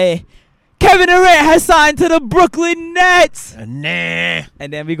going to say, Kevin Durant has signed to the Brooklyn Nets. Nah.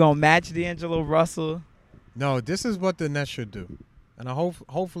 And then we're going to match D'Angelo Russell. No, this is what the Nets should do. And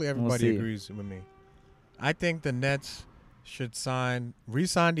hopefully everybody agrees with me. I think the Nets should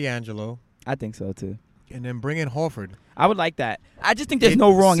re-sign D'Angelo. I think so, too. and then bring in Horford. I would like that. I just think there's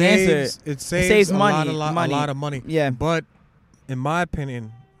no wrong answer. It saves money. A lot of money. Yeah. But in my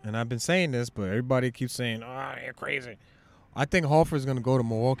opinion, and I've been saying this, but everybody keeps saying, you're crazy. I think Horford's going to go to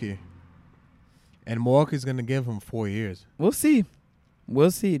Milwaukee. And Milwaukee's going to give him 4 years. We'll see.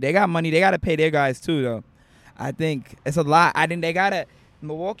 They got money. They got to pay their guys too, though. I think it's a lot. I think they got to.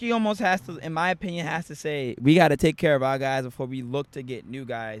 Milwaukee almost has to, in my opinion, has to say, we got to take care of our guys before we look to get new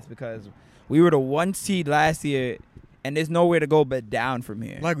guys, because we were the 1 seed last year, and there's nowhere to go but down from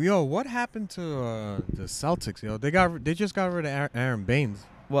here. Like, what happened to the Celtics, yo? They just got rid of Aaron Baines.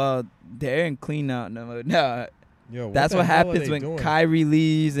 Well, they're in clean out. No. Yo, That's what happens when doing? Kyrie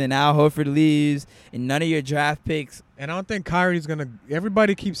leaves and Al Horford leaves and none of your draft picks. And I don't think Kyrie's going to –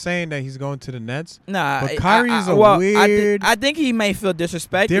 everybody keeps saying that he's going to the Nets. Nah. But Kyrie's weird – I think he may feel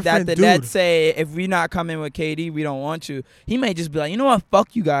disrespected that the Nets say, if we're not coming with KD, we don't want you. He may just be like, you know what,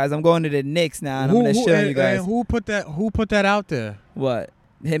 fuck you guys. I'm going to the Knicks now, and I'm going to show you guys. And who put that out there? What?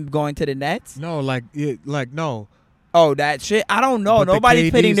 Him going to the Nets? No, no. Oh, that shit? I don't know. Nobody's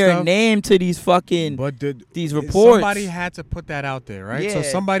putting their name to these fucking these reports. Somebody had to put that out there, right? Yeah. So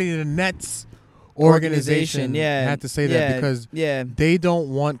somebody in the Nets organization had to say that because they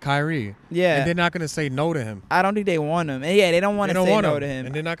don't want Kyrie. Yeah. And they're not going to say no to him. I don't think they want him. And they don't want to say no to him.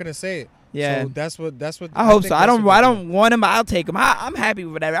 And they're not going to say it. Yeah. So that's what I hope so. I don't want him. I'll take him. I'm happy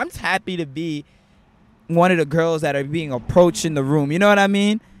with whatever. I'm just happy to be one of the girls that are being approached in the room. You know what I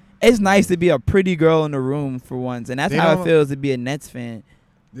mean? It's nice to be a pretty girl in the room for once, and that's how it feels to be a Nets fan.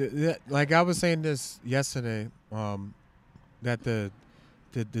 Like I was saying this yesterday, that the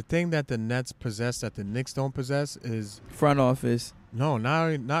thing that the Nets possess that the Knicks don't possess is front office. No,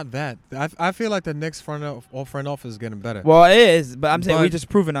 not that. I feel like the Knicks front office is getting better. Well, it is, but I'm saying we're just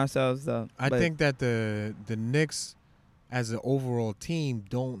proving ourselves, though. I think that the Knicks, as an overall team,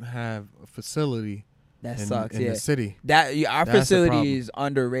 don't have a facility. That sucks. In the city, our facility is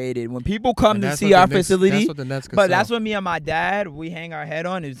underrated. When people come to see our facility, that's what the Nets that's what me and my dad we hang our head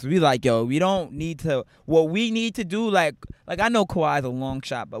on. Is we like, yo, we don't need to. What we need to do, like I know Kawhi's a long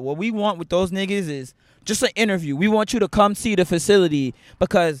shot, but what we want with those niggas is just an interview. We want you to come see the facility,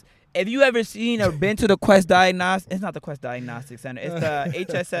 because if you ever seen or been to the Quest Diagnostics, it's not the Quest Diagnostics Center. It's the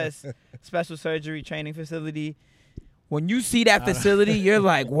HSS Special Surgery Training Facility. When you see that facility, you're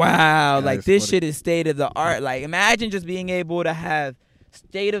like, wow, like this shit is state of the art. Like, imagine just being able to have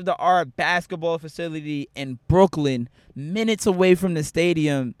state of the art basketball facility in Brooklyn, minutes away from the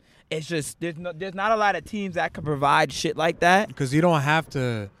stadium. It's just there's not a lot of teams that can provide shit like that. Because you don't have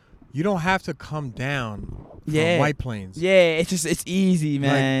to come down from White Plains. Yeah, it's easy,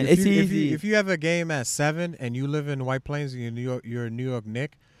 man. Like, it's easy. If you have a game at 7 and you live in White Plains and you're a New York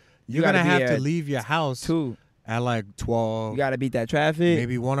Knick, you're gonna have to leave your house 2. At like 12. You got to beat that traffic.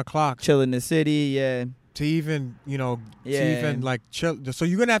 Maybe 1 o'clock. Chill in the city, yeah. To even, like chill. So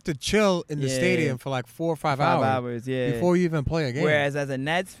you're going to have to chill in the stadium for like 4 or 5 hours. 5 hours, yeah. Before you even play a game. Whereas as a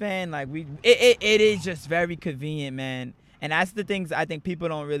Nets fan, like it is just very convenient, man. And that's the things I think people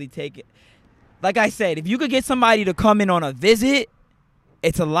don't really take it. Like I said, if you could get somebody to come in on a visit,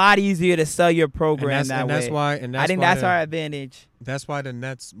 it's a lot easier to sell your program that way. I think that's our advantage. That's why the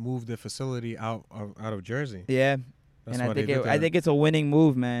Nets moved the facility out of Jersey. Yeah, and I think it's a winning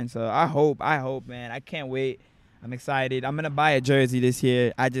move, man. So I hope, man. I can't wait. I'm excited. I'm gonna buy a jersey this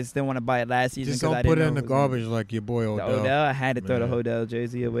year. I just didn't want to buy it last season. Just don't put it in the garbage like your boy Odell. I had to throw the Odell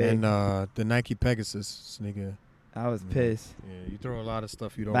jersey away. And the Nike Pegasus sneaker. I was pissed. Yeah, you throw a lot of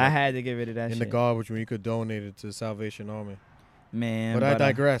stuff you don't. But I had to get rid of that in the garbage when you could donate it to the Salvation Army. Man, but I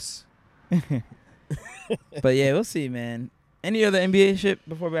digress. But yeah, we'll see, man. Any other NBA shit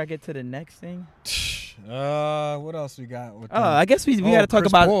before we get to the next thing? What else we got? I guess we got to talk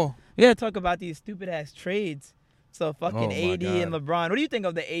about. We got to talk about these stupid ass trades. So fucking AD and LeBron. What do you think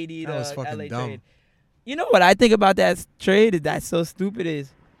of the AD to LA trade? You know what I think about that trade? That's so stupid. Is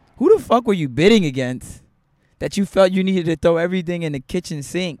who the fuck were you bidding against? That you felt you needed to throw everything in the kitchen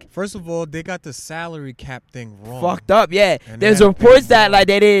sink. First of all, they got the salary cap thing wrong. Fucked up, yeah. And there's reports that like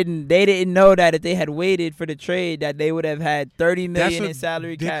they didn't know that if they had waited for the trade that they would have had $30 million in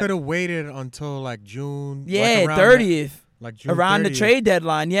salary cap. They could have waited until like June. Yeah, 30th. Like June around 30th. The trade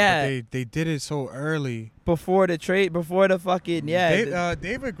deadline, yeah. But they did it so early. Before the fucking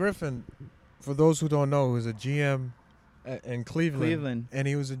David Griffin, for those who don't know, was a GM in Cleveland. And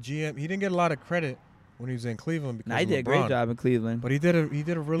he was a GM. He didn't get a lot of credit when he was in Cleveland because he did a great job in Cleveland. But he did a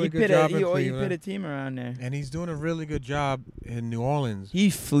really good job in Cleveland. He put a team around there. And he's doing a really good job in New Orleans.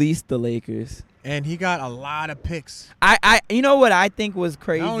 He fleeced the Lakers. And he got a lot of picks. You know what I think was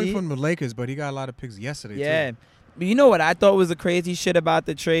crazy? Not only from the Lakers, but he got a lot of picks yesterday too. But you know what I thought was the crazy shit about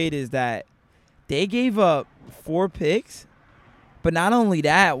the trade is that they gave up 4 picks. But not only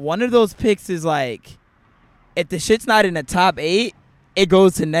that, one of those picks is like, if the shit's not in the top 8, it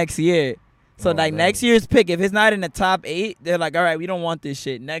goes to next year. So, next year's pick, if it's not in the top 8, they're like, all right, we don't want this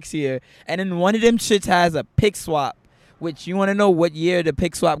shit next year. And then one of them shits has a pick swap, which you want to know what year the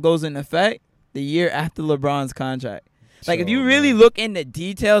pick swap goes in effect? The year after LeBron's contract. Like, if you really look in the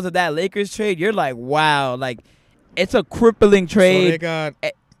details of that Lakers trade, you're like, wow. Like, it's a crippling trade. So they got,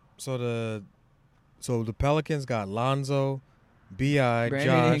 so the Pelicans got Lonzo, B.I., Brandon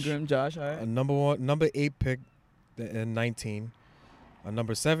Josh, Ingram, Josh, all right. a number 8 pick in 19, a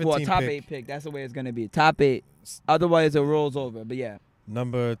number 17 well, top pick. 8 pick. That's the way it's going to be. Top 8. Otherwise, it rolls over. But, yeah.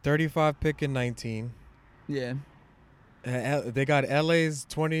 Number 35 pick in 19. Yeah. They got LA's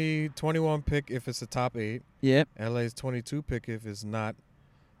 21 pick if it's a top 8. Yep. LA's 22 pick if it's not.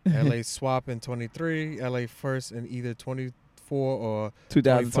 LA swap in 23. LA first in either 24 or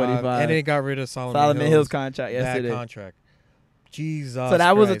 2025. And they got rid of Solomon Hill's contract yesterday. That contract. Jesus So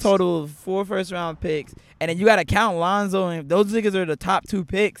that was a Christ. total of 4 first-round picks. And then you got to count Lonzo, and those niggas are the top 2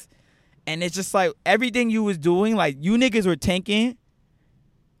 picks. And it's just like everything you was doing, like you niggas were tanking.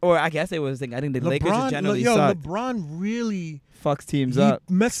 Or I guess it was thinking. I think the Lakers just generally suck. LeBron really fucks teams up.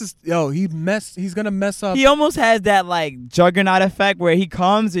 He's gonna mess up. He almost has that like juggernaut effect where he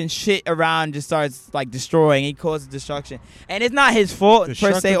comes and shit around just starts like destroying. He causes destruction, and it's not his fault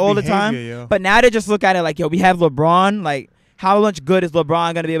per se all the time. Yo. But now they just look at it like, yo, we have LeBron. Like, how much good is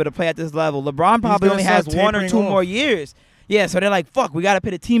LeBron gonna be able to play at this level? LeBron probably only has 1 or 2 more years. Yeah, so they're like, fuck, we got to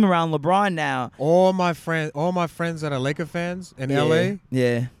put a team around LeBron now. All my friends that are Laker fans in LA,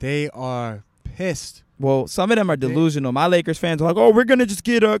 they are pissed. Well, some of them are delusional. My Lakers fans are like, oh, we're going to just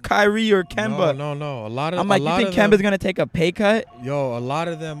get Kyrie or Kemba. No. I'm like, you think Kemba's going to take a pay cut? Yo, a lot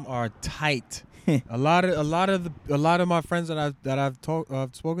of them are tight. a lot of my friends that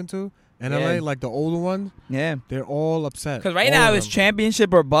I've spoken to in LA, like the older ones, they're all upset. Because right now it's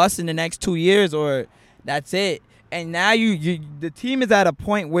championship or bust in the next 2 years, or that's it. And now the team is at a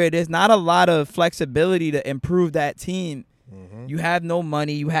point where there's not a lot of flexibility to improve that team. Mm-hmm. You have no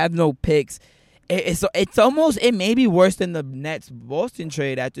money. You have no picks. It's almost, it may be worse than the Nets-Boston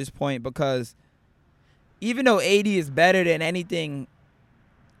trade at this point, because even though AD is better than anything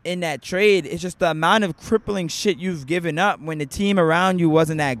in that trade, it's just the amount of crippling shit you've given up when the team around you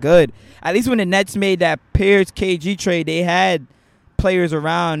wasn't that good. At least when the Nets made that Pierce-KG trade, they had players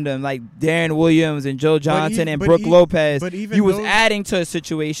around them like Darren Williams and Joe Johnson and Brook Lopez. You was adding to a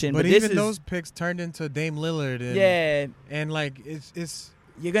situation. But even those picks turned into Dame Lillard. And like it's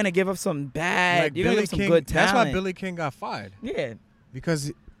you're gonna give up some bad. Like you're gonna give up some good talent. That's why Billy King got fired. Yeah,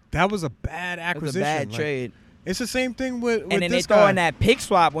 because that was a bad acquisition. It was a bad trade. It's the same thing with and then this they throw in that pick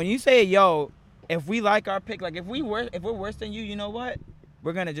swap. When you say, yo, if we like our pick, like if we're worse than you know what?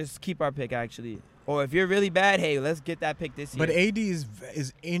 We're gonna just keep our pick actually. Or if you're really bad, hey, let's get that pick this year. But AD is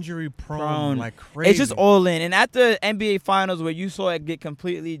injury prone like crazy. It's just all in. And at the NBA Finals where you saw it get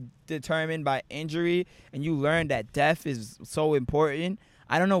completely determined by injury and you learned that depth is so important,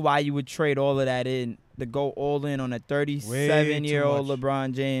 I don't know why you would trade all of that in to go all in on a 37-year-old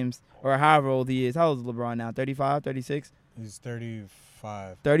LeBron James or however old he is. How old is LeBron now? 35, 36? He's 35.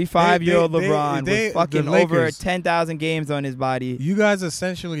 35-year-old LeBron with fucking over 10,000 games on his body. You guys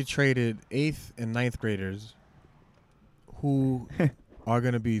essentially traded 8th and 9th graders who are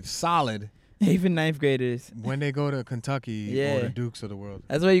going to be solid. 8th and 9th graders. When they go to Kentucky or the Dukes of the world.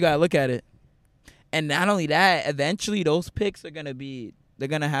 That's the way you got to look at it. And not only that, eventually those picks are going to be, they're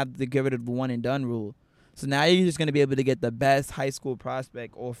going to have to get rid of the one and done rule. So now you're just going to be able to get the best high school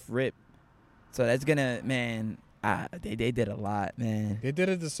prospect off rip. So that's going to, man... they did a lot, man. They did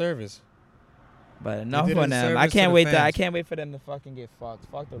a disservice. But enough on them. I can't wait for them to fucking get fucked.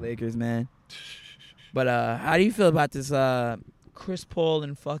 Fuck the Lakers, man. But how do you feel about this Chris Paul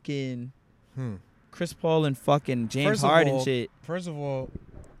and fucking James Harden shit? First of all,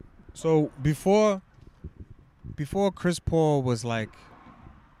 so before Chris Paul was like,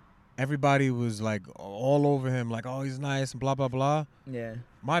 everybody was like all over him, like, oh, he's nice and blah blah blah. Yeah.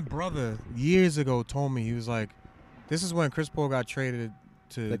 My brother years ago told me, he was like, this is when Chris Paul got traded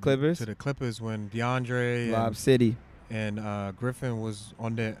to the Clippers. When DeAndre Lob City and Griffin was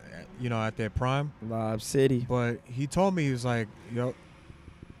on their, at their prime. Lob City. But he told me, he was like,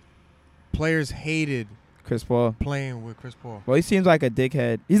 players hated Chris Paul playing with Chris Paul. Well, he seems like a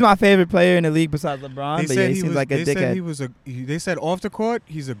dickhead. He's my favorite player in the league besides LeBron. But he seems like a dickhead. They said off the court,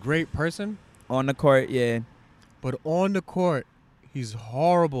 he's a great person. On the court, yeah. But on the court, he's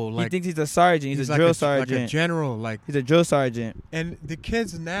horrible. He thinks he's a sergeant. He's a drill sergeant. Like a general. He's a drill sergeant. And the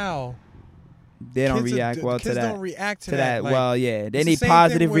kids now, they don't react well to that. Kids don't react to that. Well, yeah. They need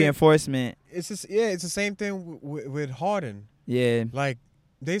positive reinforcement. it's just, it's the same thing with Harden. Yeah. Like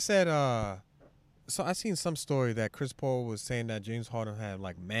they said, so I seen some story that Chris Paul was saying that James Harden had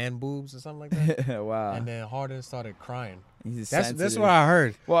like man boobs or something like that. Wow. And then Harden started crying. That's what I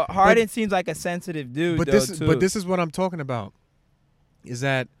heard. Well, Harden seems like a sensitive dude, but too. But this is what I'm talking about. Is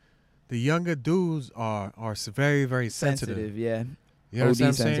that the younger dudes are very, very sensitive. Yeah. You know what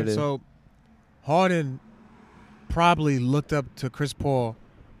I'm saying? So Harden probably looked up to Chris Paul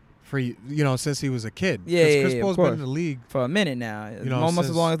for, since he was a kid. Yeah, Chris Paul's been in the league for a minute now. Almost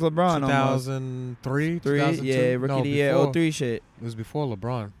as long as LeBron. 2003, 2002. Yeah, rookie of the year, 03 shit. It was before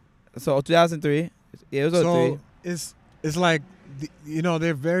LeBron. So 2003. Yeah, it was 03. So it's like,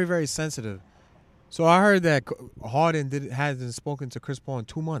 they're very, very sensitive. So I heard that Harden hasn't spoken to Chris Paul in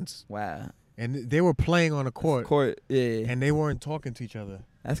 2 months. Wow. And they were playing on a court. Yeah. And they weren't talking to each other.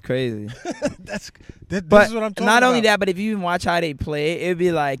 That's crazy. This is what I'm talking about. Not only that, but if you even watch how they play, it'd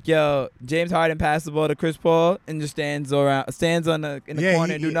be like, yo, James Harden passed the ball to Chris Paul and just stands in the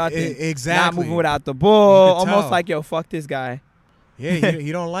corner and do nothing. Exactly. Not moving without the ball. Almost like, yo, fuck this guy. Yeah,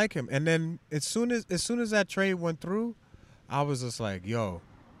 you don't like him. And then as soon as that trade went through, I was just like, yo,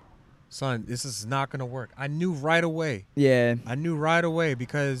 son, this is not going to work. I knew right away. Yeah. I knew right away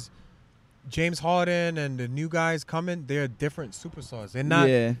because James Harden and the new guys coming, they're different superstars. They're not.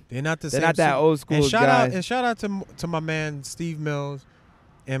 Yeah. They're not the They're same. not that old school guys. Shout out to my man Steve Mills,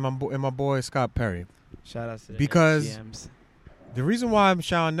 and my boy Scott Perry. Shout out to because the reason why I'm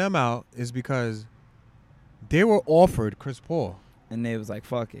shouting them out is because they were offered Chris Paul, and they was like,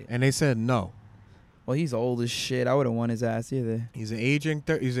 fuck it, and they said no. Well, he's old as shit. I wouldn't want his ass either. He's an aging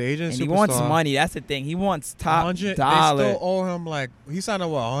and superstar. He wants money. That's the thing. He wants top dollar. They still owe him he signed a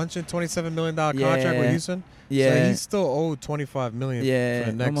 $127 million contract with Houston. Yeah, so he's still owed $25 million.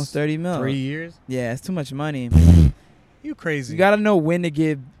 For the next almost $30 million. 3 years. Yeah, it's too much money. You crazy? You gotta know when to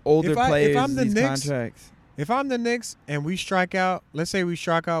give older players these contracts. If I'm the Knicks and we strike out, let's say we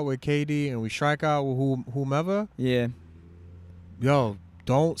strike out with KD and we strike out with whomever. Yeah. Yo,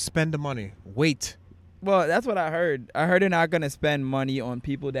 don't spend the money. Wait. Well, that's what I heard. I heard they're not going to spend money on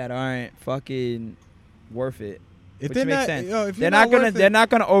people that aren't fucking worth it. Which makes sense. They're not going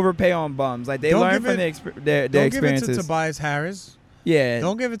to overpay on bums. Like, they learn from their experiences. Don't give it to Tobias Harris. Yeah.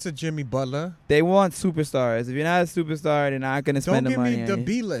 Don't give it to Jimmy Butler. They want superstars. If you're not a superstar, they're not going to spend the money. Don't give me the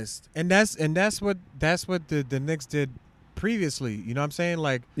B list. And that's what the Knicks did previously. You know what I'm saying?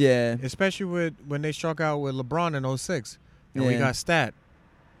 Like, yeah. Especially when they struck out with LeBron in 06 and we got Stat.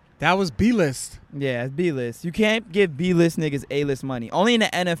 That was B-list. Yeah, it's B-list. You can't give B-list niggas A-list money. Only in the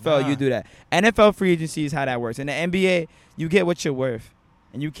NFL you do that. NFL free agency is how that works. In the NBA, you get what you're worth.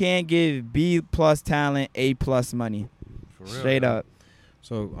 And you can't give B-plus talent A-plus money. For real, straight up.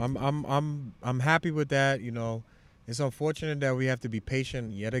 So I'm happy with that. It's unfortunate that we have to be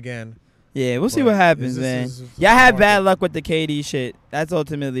patient yet again. Yeah, we'll see what happens, man. Y'all had bad luck with the KD shit. That's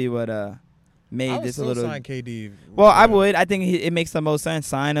ultimately what made this a little. Sign KD. Well, I would. I think it makes the most sense.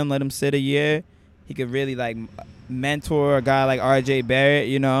 Sign him, let him sit a year. He could really mentor a guy like RJ Barrett,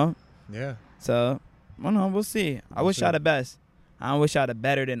 Yeah. So, I don't know. We'll see. I wish y'all the best. I don't wish y'all the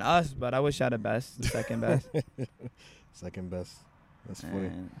better than us, but I wish y'all the best. The second best. Second best. That's funny.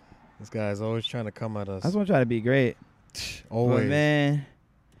 This guy's always trying to come at us. I just want y'all to be great. Always. But man,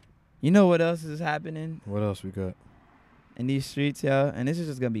 you know what else is happening? What else we got? In these streets, yo. And this is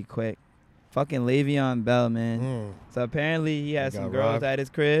just going to be quick. Fucking Le'Veon Bell, man. So apparently he had some girls robbed at his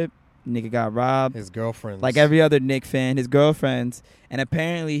crib. Nigga got robbed. His girlfriends. Like every other Knick fan, his girlfriends. And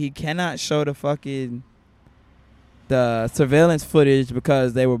apparently he cannot show the surveillance footage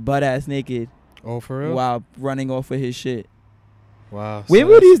because they were butt-ass naked. Oh, for real? While running off with his shit. Wow. Where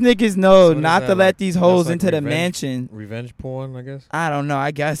will these niggas know not to let these hoes into the mansion? Revenge porn, I guess? I don't know.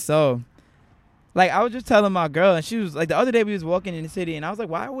 I guess so. Like, I was just telling my girl, and she was like, the other day we was walking in the city, and I was like,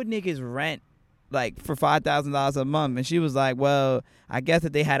 why would niggas rent, for $5,000 a month? And she was like, well, I guess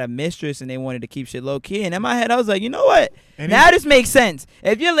that they had a mistress and they wanted to keep shit low-key. And in my head, I was like, you know what? Now this makes sense.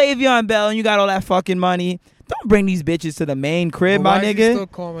 If you're Le'Veon Bell and you got all that fucking money, don't bring these bitches to the main crib, my nigga. Why is he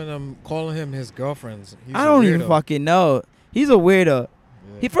still calling him his girlfriends? I don't even fucking know. He's a weirdo.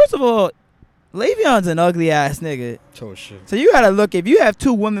 Yeah. First of all, Le'Veon's an ugly-ass nigga. Oh, shit. So you got to look. If you have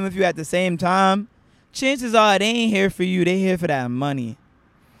two women with you at the same time, chances are they ain't here for you. They here for that money.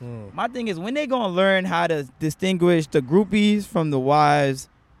 My thing is, when they going to learn how to distinguish the groupies from the wives,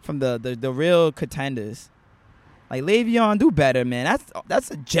 from the real contenders? Like, Le'Veon, do better, man. That's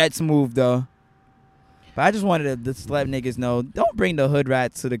a Jets move, though. But I just wanted to let niggas know, don't bring the hood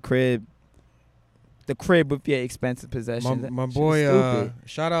rats to the crib. The crib with your expensive possessions. My boy,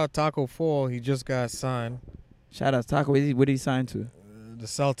 shout out Taco Fall. He just got signed. Shout out Taco. What did he sign to? the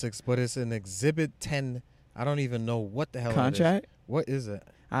Celtics, but it's an Exhibit 10. I don't even know what the hell contract. It is. What is it?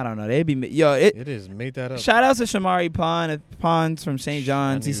 I don't know. They be It is made that up. Shout out to Shamari Pons from St.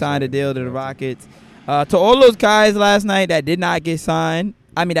 John's. He signed a deal to the Rockets. To all those guys last night that did not get signed.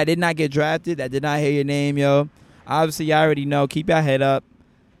 I mean, that did not get drafted. That did not hear your name, yo. Obviously, y'all already know. Keep your head up.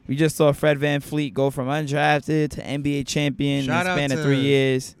 We just saw Fred VanVleet go from undrafted to NBA champion in the span of 3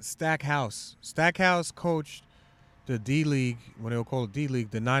 years. Stackhouse. Stackhouse coached the D League, when they were called D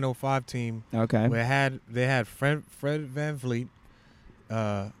League, the 905 team. Okay. Where they had Fred VanVleet,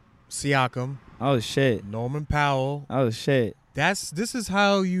 Siakam. Oh shit. Norman Powell. Oh shit. This is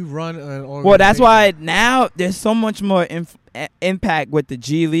how you run an organization. Well, that's why now there's so much more impact with the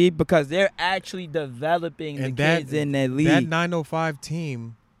G League because they're actually developing the kids in the league. That 905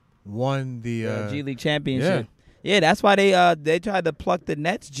 team won the G League championship. Yeah, that's why they tried to pluck the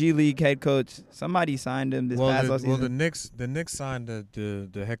Nets G League head coach. Somebody signed him this past season. Well, the Knicks signed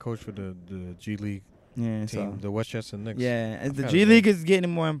the head coach for the G League team, the Westchester Knicks. Yeah, and the G League is getting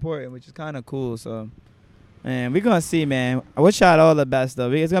more important, which is kind of cool. So, man, we're gonna see, man. I wish y'all all the best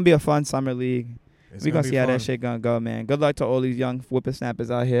though. It's gonna be a fun summer league. We're gonna see how that shit gonna go, man. Good luck to all these young whippersnappers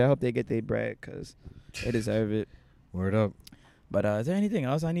out here. I hope they get their bread because they deserve it. Word up. But is there anything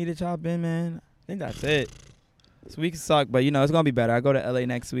else I need to chop in, man? I think that's it. This week sucked, but it's gonna be better. I go to LA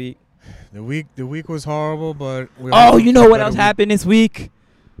next week. The week was horrible, but you know what else happened this week?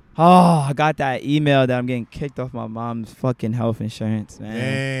 Oh, I got that email that I'm getting kicked off my mom's fucking health insurance, man.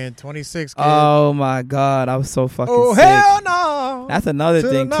 Man, 26. Kid. Oh my God, I was so fucking sick. Oh hell no! That's another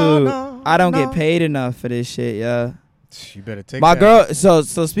thing too. I don't get paid enough for this shit, yeah. You better take my that. girl.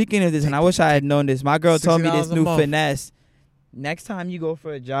 So speaking of this, and I wish I had known this. My girl told me this new finesse. Next time you go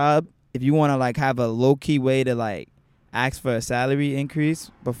for a job, if you want to like have a low key way to like ask for a salary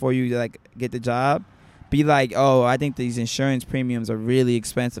increase before you like get the job, be like, oh, I think these insurance premiums are really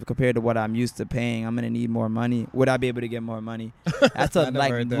expensive compared to what I'm used to paying. I'm gonna need more money. Would I be able to get more money? That's a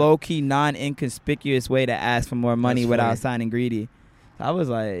like low key, non-inconspicuous way to ask for more money without sounding greedy. I was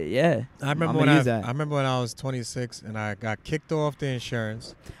like, yeah. I remember when I was 26 and I got kicked off the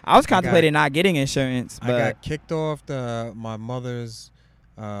insurance. I was contemplating not getting insurance, but I got kicked off my mother's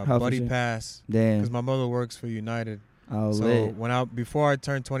buddy pass. Damn. Because my mother works for United. Oh, so lit. before I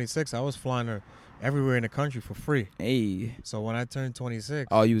turned 26, I was flying her everywhere in the country for free. Hey. So when I turned 26,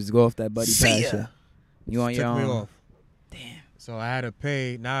 you was go off that buddy pass. You on your own. Took me off. Damn. So I had to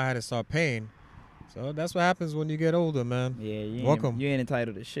pay. Now I had to start paying. So that's what happens when you get older, man. Yeah, welcome. You ain't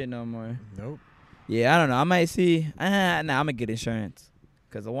entitled to shit no more. Nope. Yeah, I don't know. I might see. I'm gonna get insurance.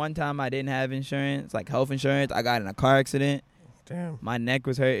 Cause the one time I didn't have insurance, like health insurance, I got in a car accident. Damn. My neck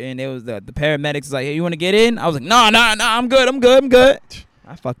was hurting. It was the paramedics was like, "Hey, you want to get in?" I was like, "No, I'm good."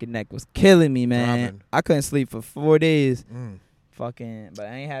 My fucking neck was killing me, man. Dropping. I couldn't sleep for 4 days. Fucking, but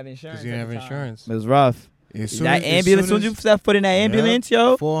I ain't have insurance. Cause you didn't have insurance. It was rough. As soon as you step foot in that ambulance,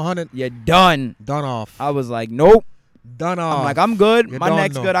 yo, 400, you're done. Done off. I was like, nope. Done off. I'm like, I'm good. You're My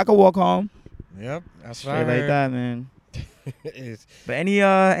neck's good. I can walk home. Yep, that's Straight right. like that, man. But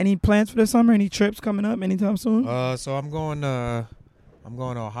any plans for the summer? Any trips coming up anytime soon? So I'm going to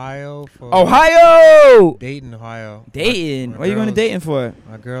Ohio for Ohio. Dayton, Ohio. Dayton. What are you going to Dayton for?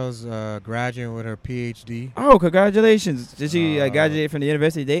 My girl's graduating with her PhD. Oh, congratulations! Did she graduate from the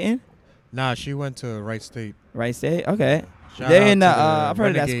University of Dayton? Nah, she went to Wright State. Wright State. Okay. Shout They're out in the. to the I've heard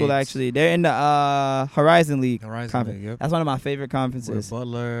of that school Renegades. actually. They're in the Horizon League. Horizon League, yep. That's one of my favorite With conferences.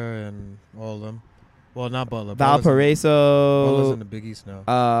 Butler and all of them. Well, not Butler. Butler's Valparaiso. in the Big East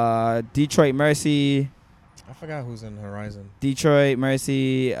now. Detroit Mercy. I forgot who's in Horizon. Detroit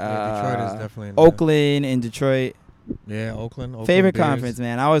Mercy. Detroit is definitely in there. Oakland and Detroit. Yeah, Oakland Favorite Bears. conference,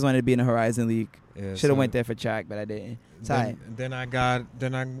 man. I always wanted to be in the Horizon League. Yeah, Should have went there for track, but I didn't. Then I'm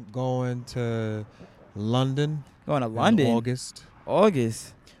going to London. Going to London.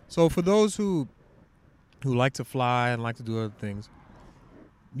 August. So for those who like to fly and like to do other things,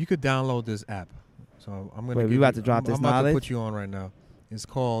 you could download this app. So I'm gonna. Wait, we about to drop this I'm about knowledge? to put you on right now. It's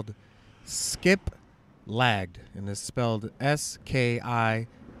called Skip Lagged, and it's spelled SKIPPLAGGED.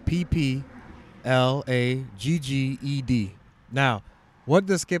 Now, what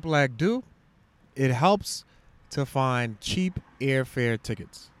does Skip Lag do? It helps to find cheap airfare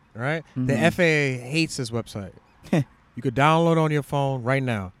tickets. Right? Mm-hmm. The FAA hates this website. You could download it on your phone right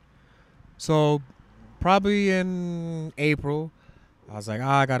now. So probably in April, I was like,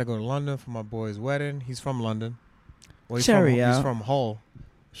 I got to go to London for my boy's wedding. He's from London. Well, he's from Hull.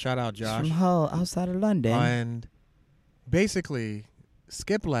 Shout out, Josh. From Hull, outside of London. And basically,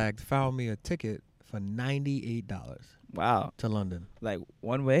 Skip Lagged found me a ticket for $98. Wow. To London. Like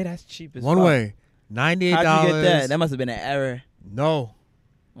one way? That's cheap as One fuck. way. $98. How'd you get that? That must have been an error. No.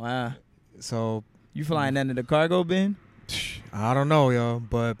 Wow. So you flying under the cargo bin? I don't know, yo,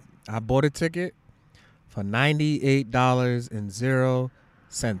 but I bought a ticket for $98.00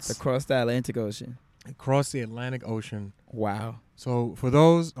 across the Atlantic Ocean. Across the Atlantic Ocean. Wow. So for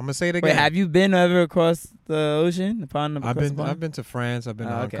those, I'm gonna say it again. Wait, have you been ever across the ocean? I've been to France. I've been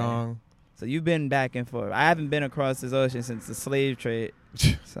to Hong Kong. So you've been back and forth. I haven't been across this ocean since the slave trade.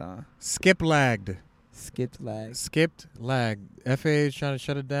 So Skipped lag. FAA is trying to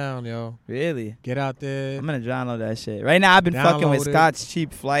shut it down, yo. Really? Get out there. I'm gonna download that shit. Right now I've been fucking with Scott's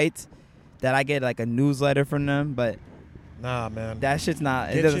cheap flights that I get like a newsletter from them, but nah, man. That shit's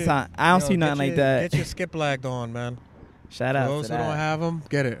not. It doesn't sound. I don't see nothing like that. Get your skip lagged on, man. Shout out to those to who don't have them.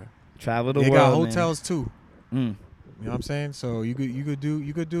 Get it. Travel the world. They got hotels too. Mm. You know what I'm saying? So you could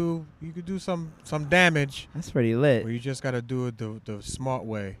do some damage. That's pretty lit. But you just gotta do it the smart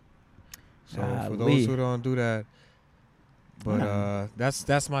way. So for those who don't do that, but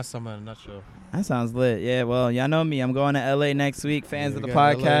that's my summer in a nutshell. That sounds lit. Yeah, well, y'all know me. I'm going to LA next week. Fans of the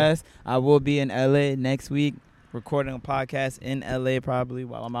podcast, I will be in LA next week, recording a podcast in LA probably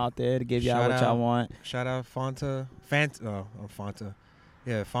while I'm out there to give y'all what y'all want. Shout out Fanta. Yeah,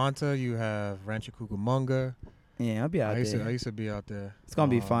 Fanta. You have Rancho Cucamonga. Yeah, I'll be out there. I used to be out there. It's gonna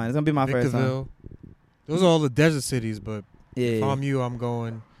be fun. It's gonna be my first time. Those are all the desert cities, but if I'm you, I'm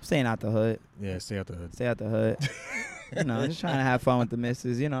going. Staying out the hood. Yeah, stay out the hood. Stay out the hood. You know, just trying to have fun with the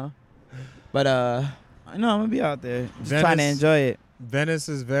missus, you know. But I know I'm gonna be out there, just trying to enjoy it. Venice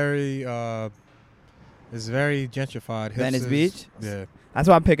is very gentrified. Venice Beach. Yeah, that's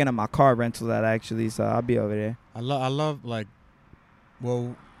why I'm picking up my car rentals at actually. So I'll be over there. I love like,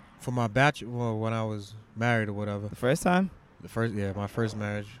 well, for my when I was married or whatever. The first time. My first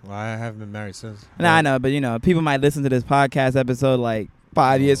marriage. Well, I haven't been married since. Nah, I know, but you know, people might listen to this podcast episode like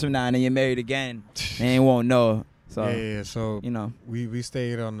 5 years from now, and then you're married again, and they won't know. So yeah. So you know, we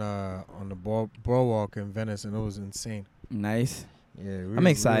stayed on the boardwalk in Venice, and it was insane. Nice. Yeah, I'm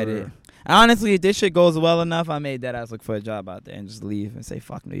excited. Honestly, if this shit goes well enough, I made that ass look for a job out there and just leave and say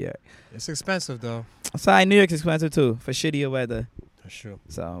fuck New York. It's expensive though. Sorry, New York's expensive too for shittier weather. That's true.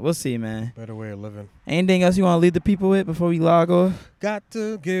 So we'll see, man. Better way of living. Anything else you want to leave the people with before we log off? Got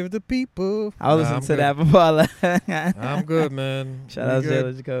to give the people. I was listening to that before. I'm good, man. Shout out to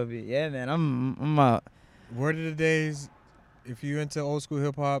Jayla Jacoby. Yeah, man. I'm out. Word of the days. If you into old school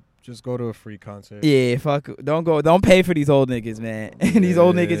hip hop, just go to a free concert. Yeah, fuck. Don't pay for these old niggas, man. These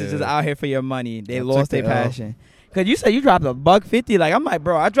old niggas is just out here for your money. They lost their passion. Cause you said you dropped $150. Like I'm like,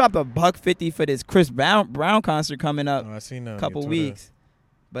 bro, I dropped $150 for this Chris Brown concert coming up. I seen that. Couple weeks.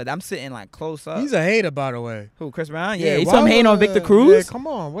 But I'm sitting like close up. He's a hater, by the way. Who, Chris Brown? Yeah, he's some hating on Victor Cruz. Yeah, come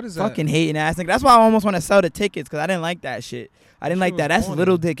on, what is that? Fucking hating ass nigga. That's why I almost want to sell the tickets because I didn't like that shit. I didn't like that. That's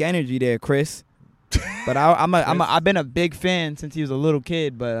little dick energy there, Chris. But I've been a big fan since he was a little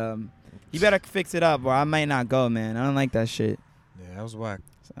kid. But you better fix it up, or I might not go, man. I don't like that shit. Yeah, that was whack.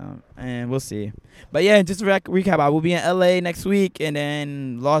 So, and we'll see. But yeah, just to recap, I will be in LA next week and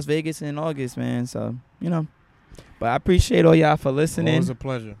then Las Vegas in August, man. So, you know. But I appreciate all y'all for listening. It was a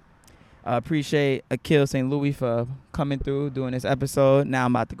pleasure. I appreciate Akil St. Louis for coming through, doing this episode. Now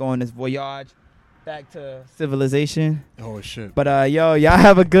I'm about to go on this voyage back to civilization. Oh, shit. But, y'all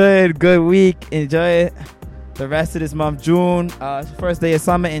have a good week. Enjoy it. The rest of this month, June. It's the first day of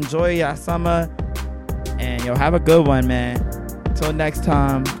summer. Enjoy your summer. And, have a good one, man. Until next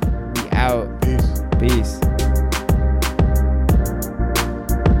time, we out. Peace. Peace.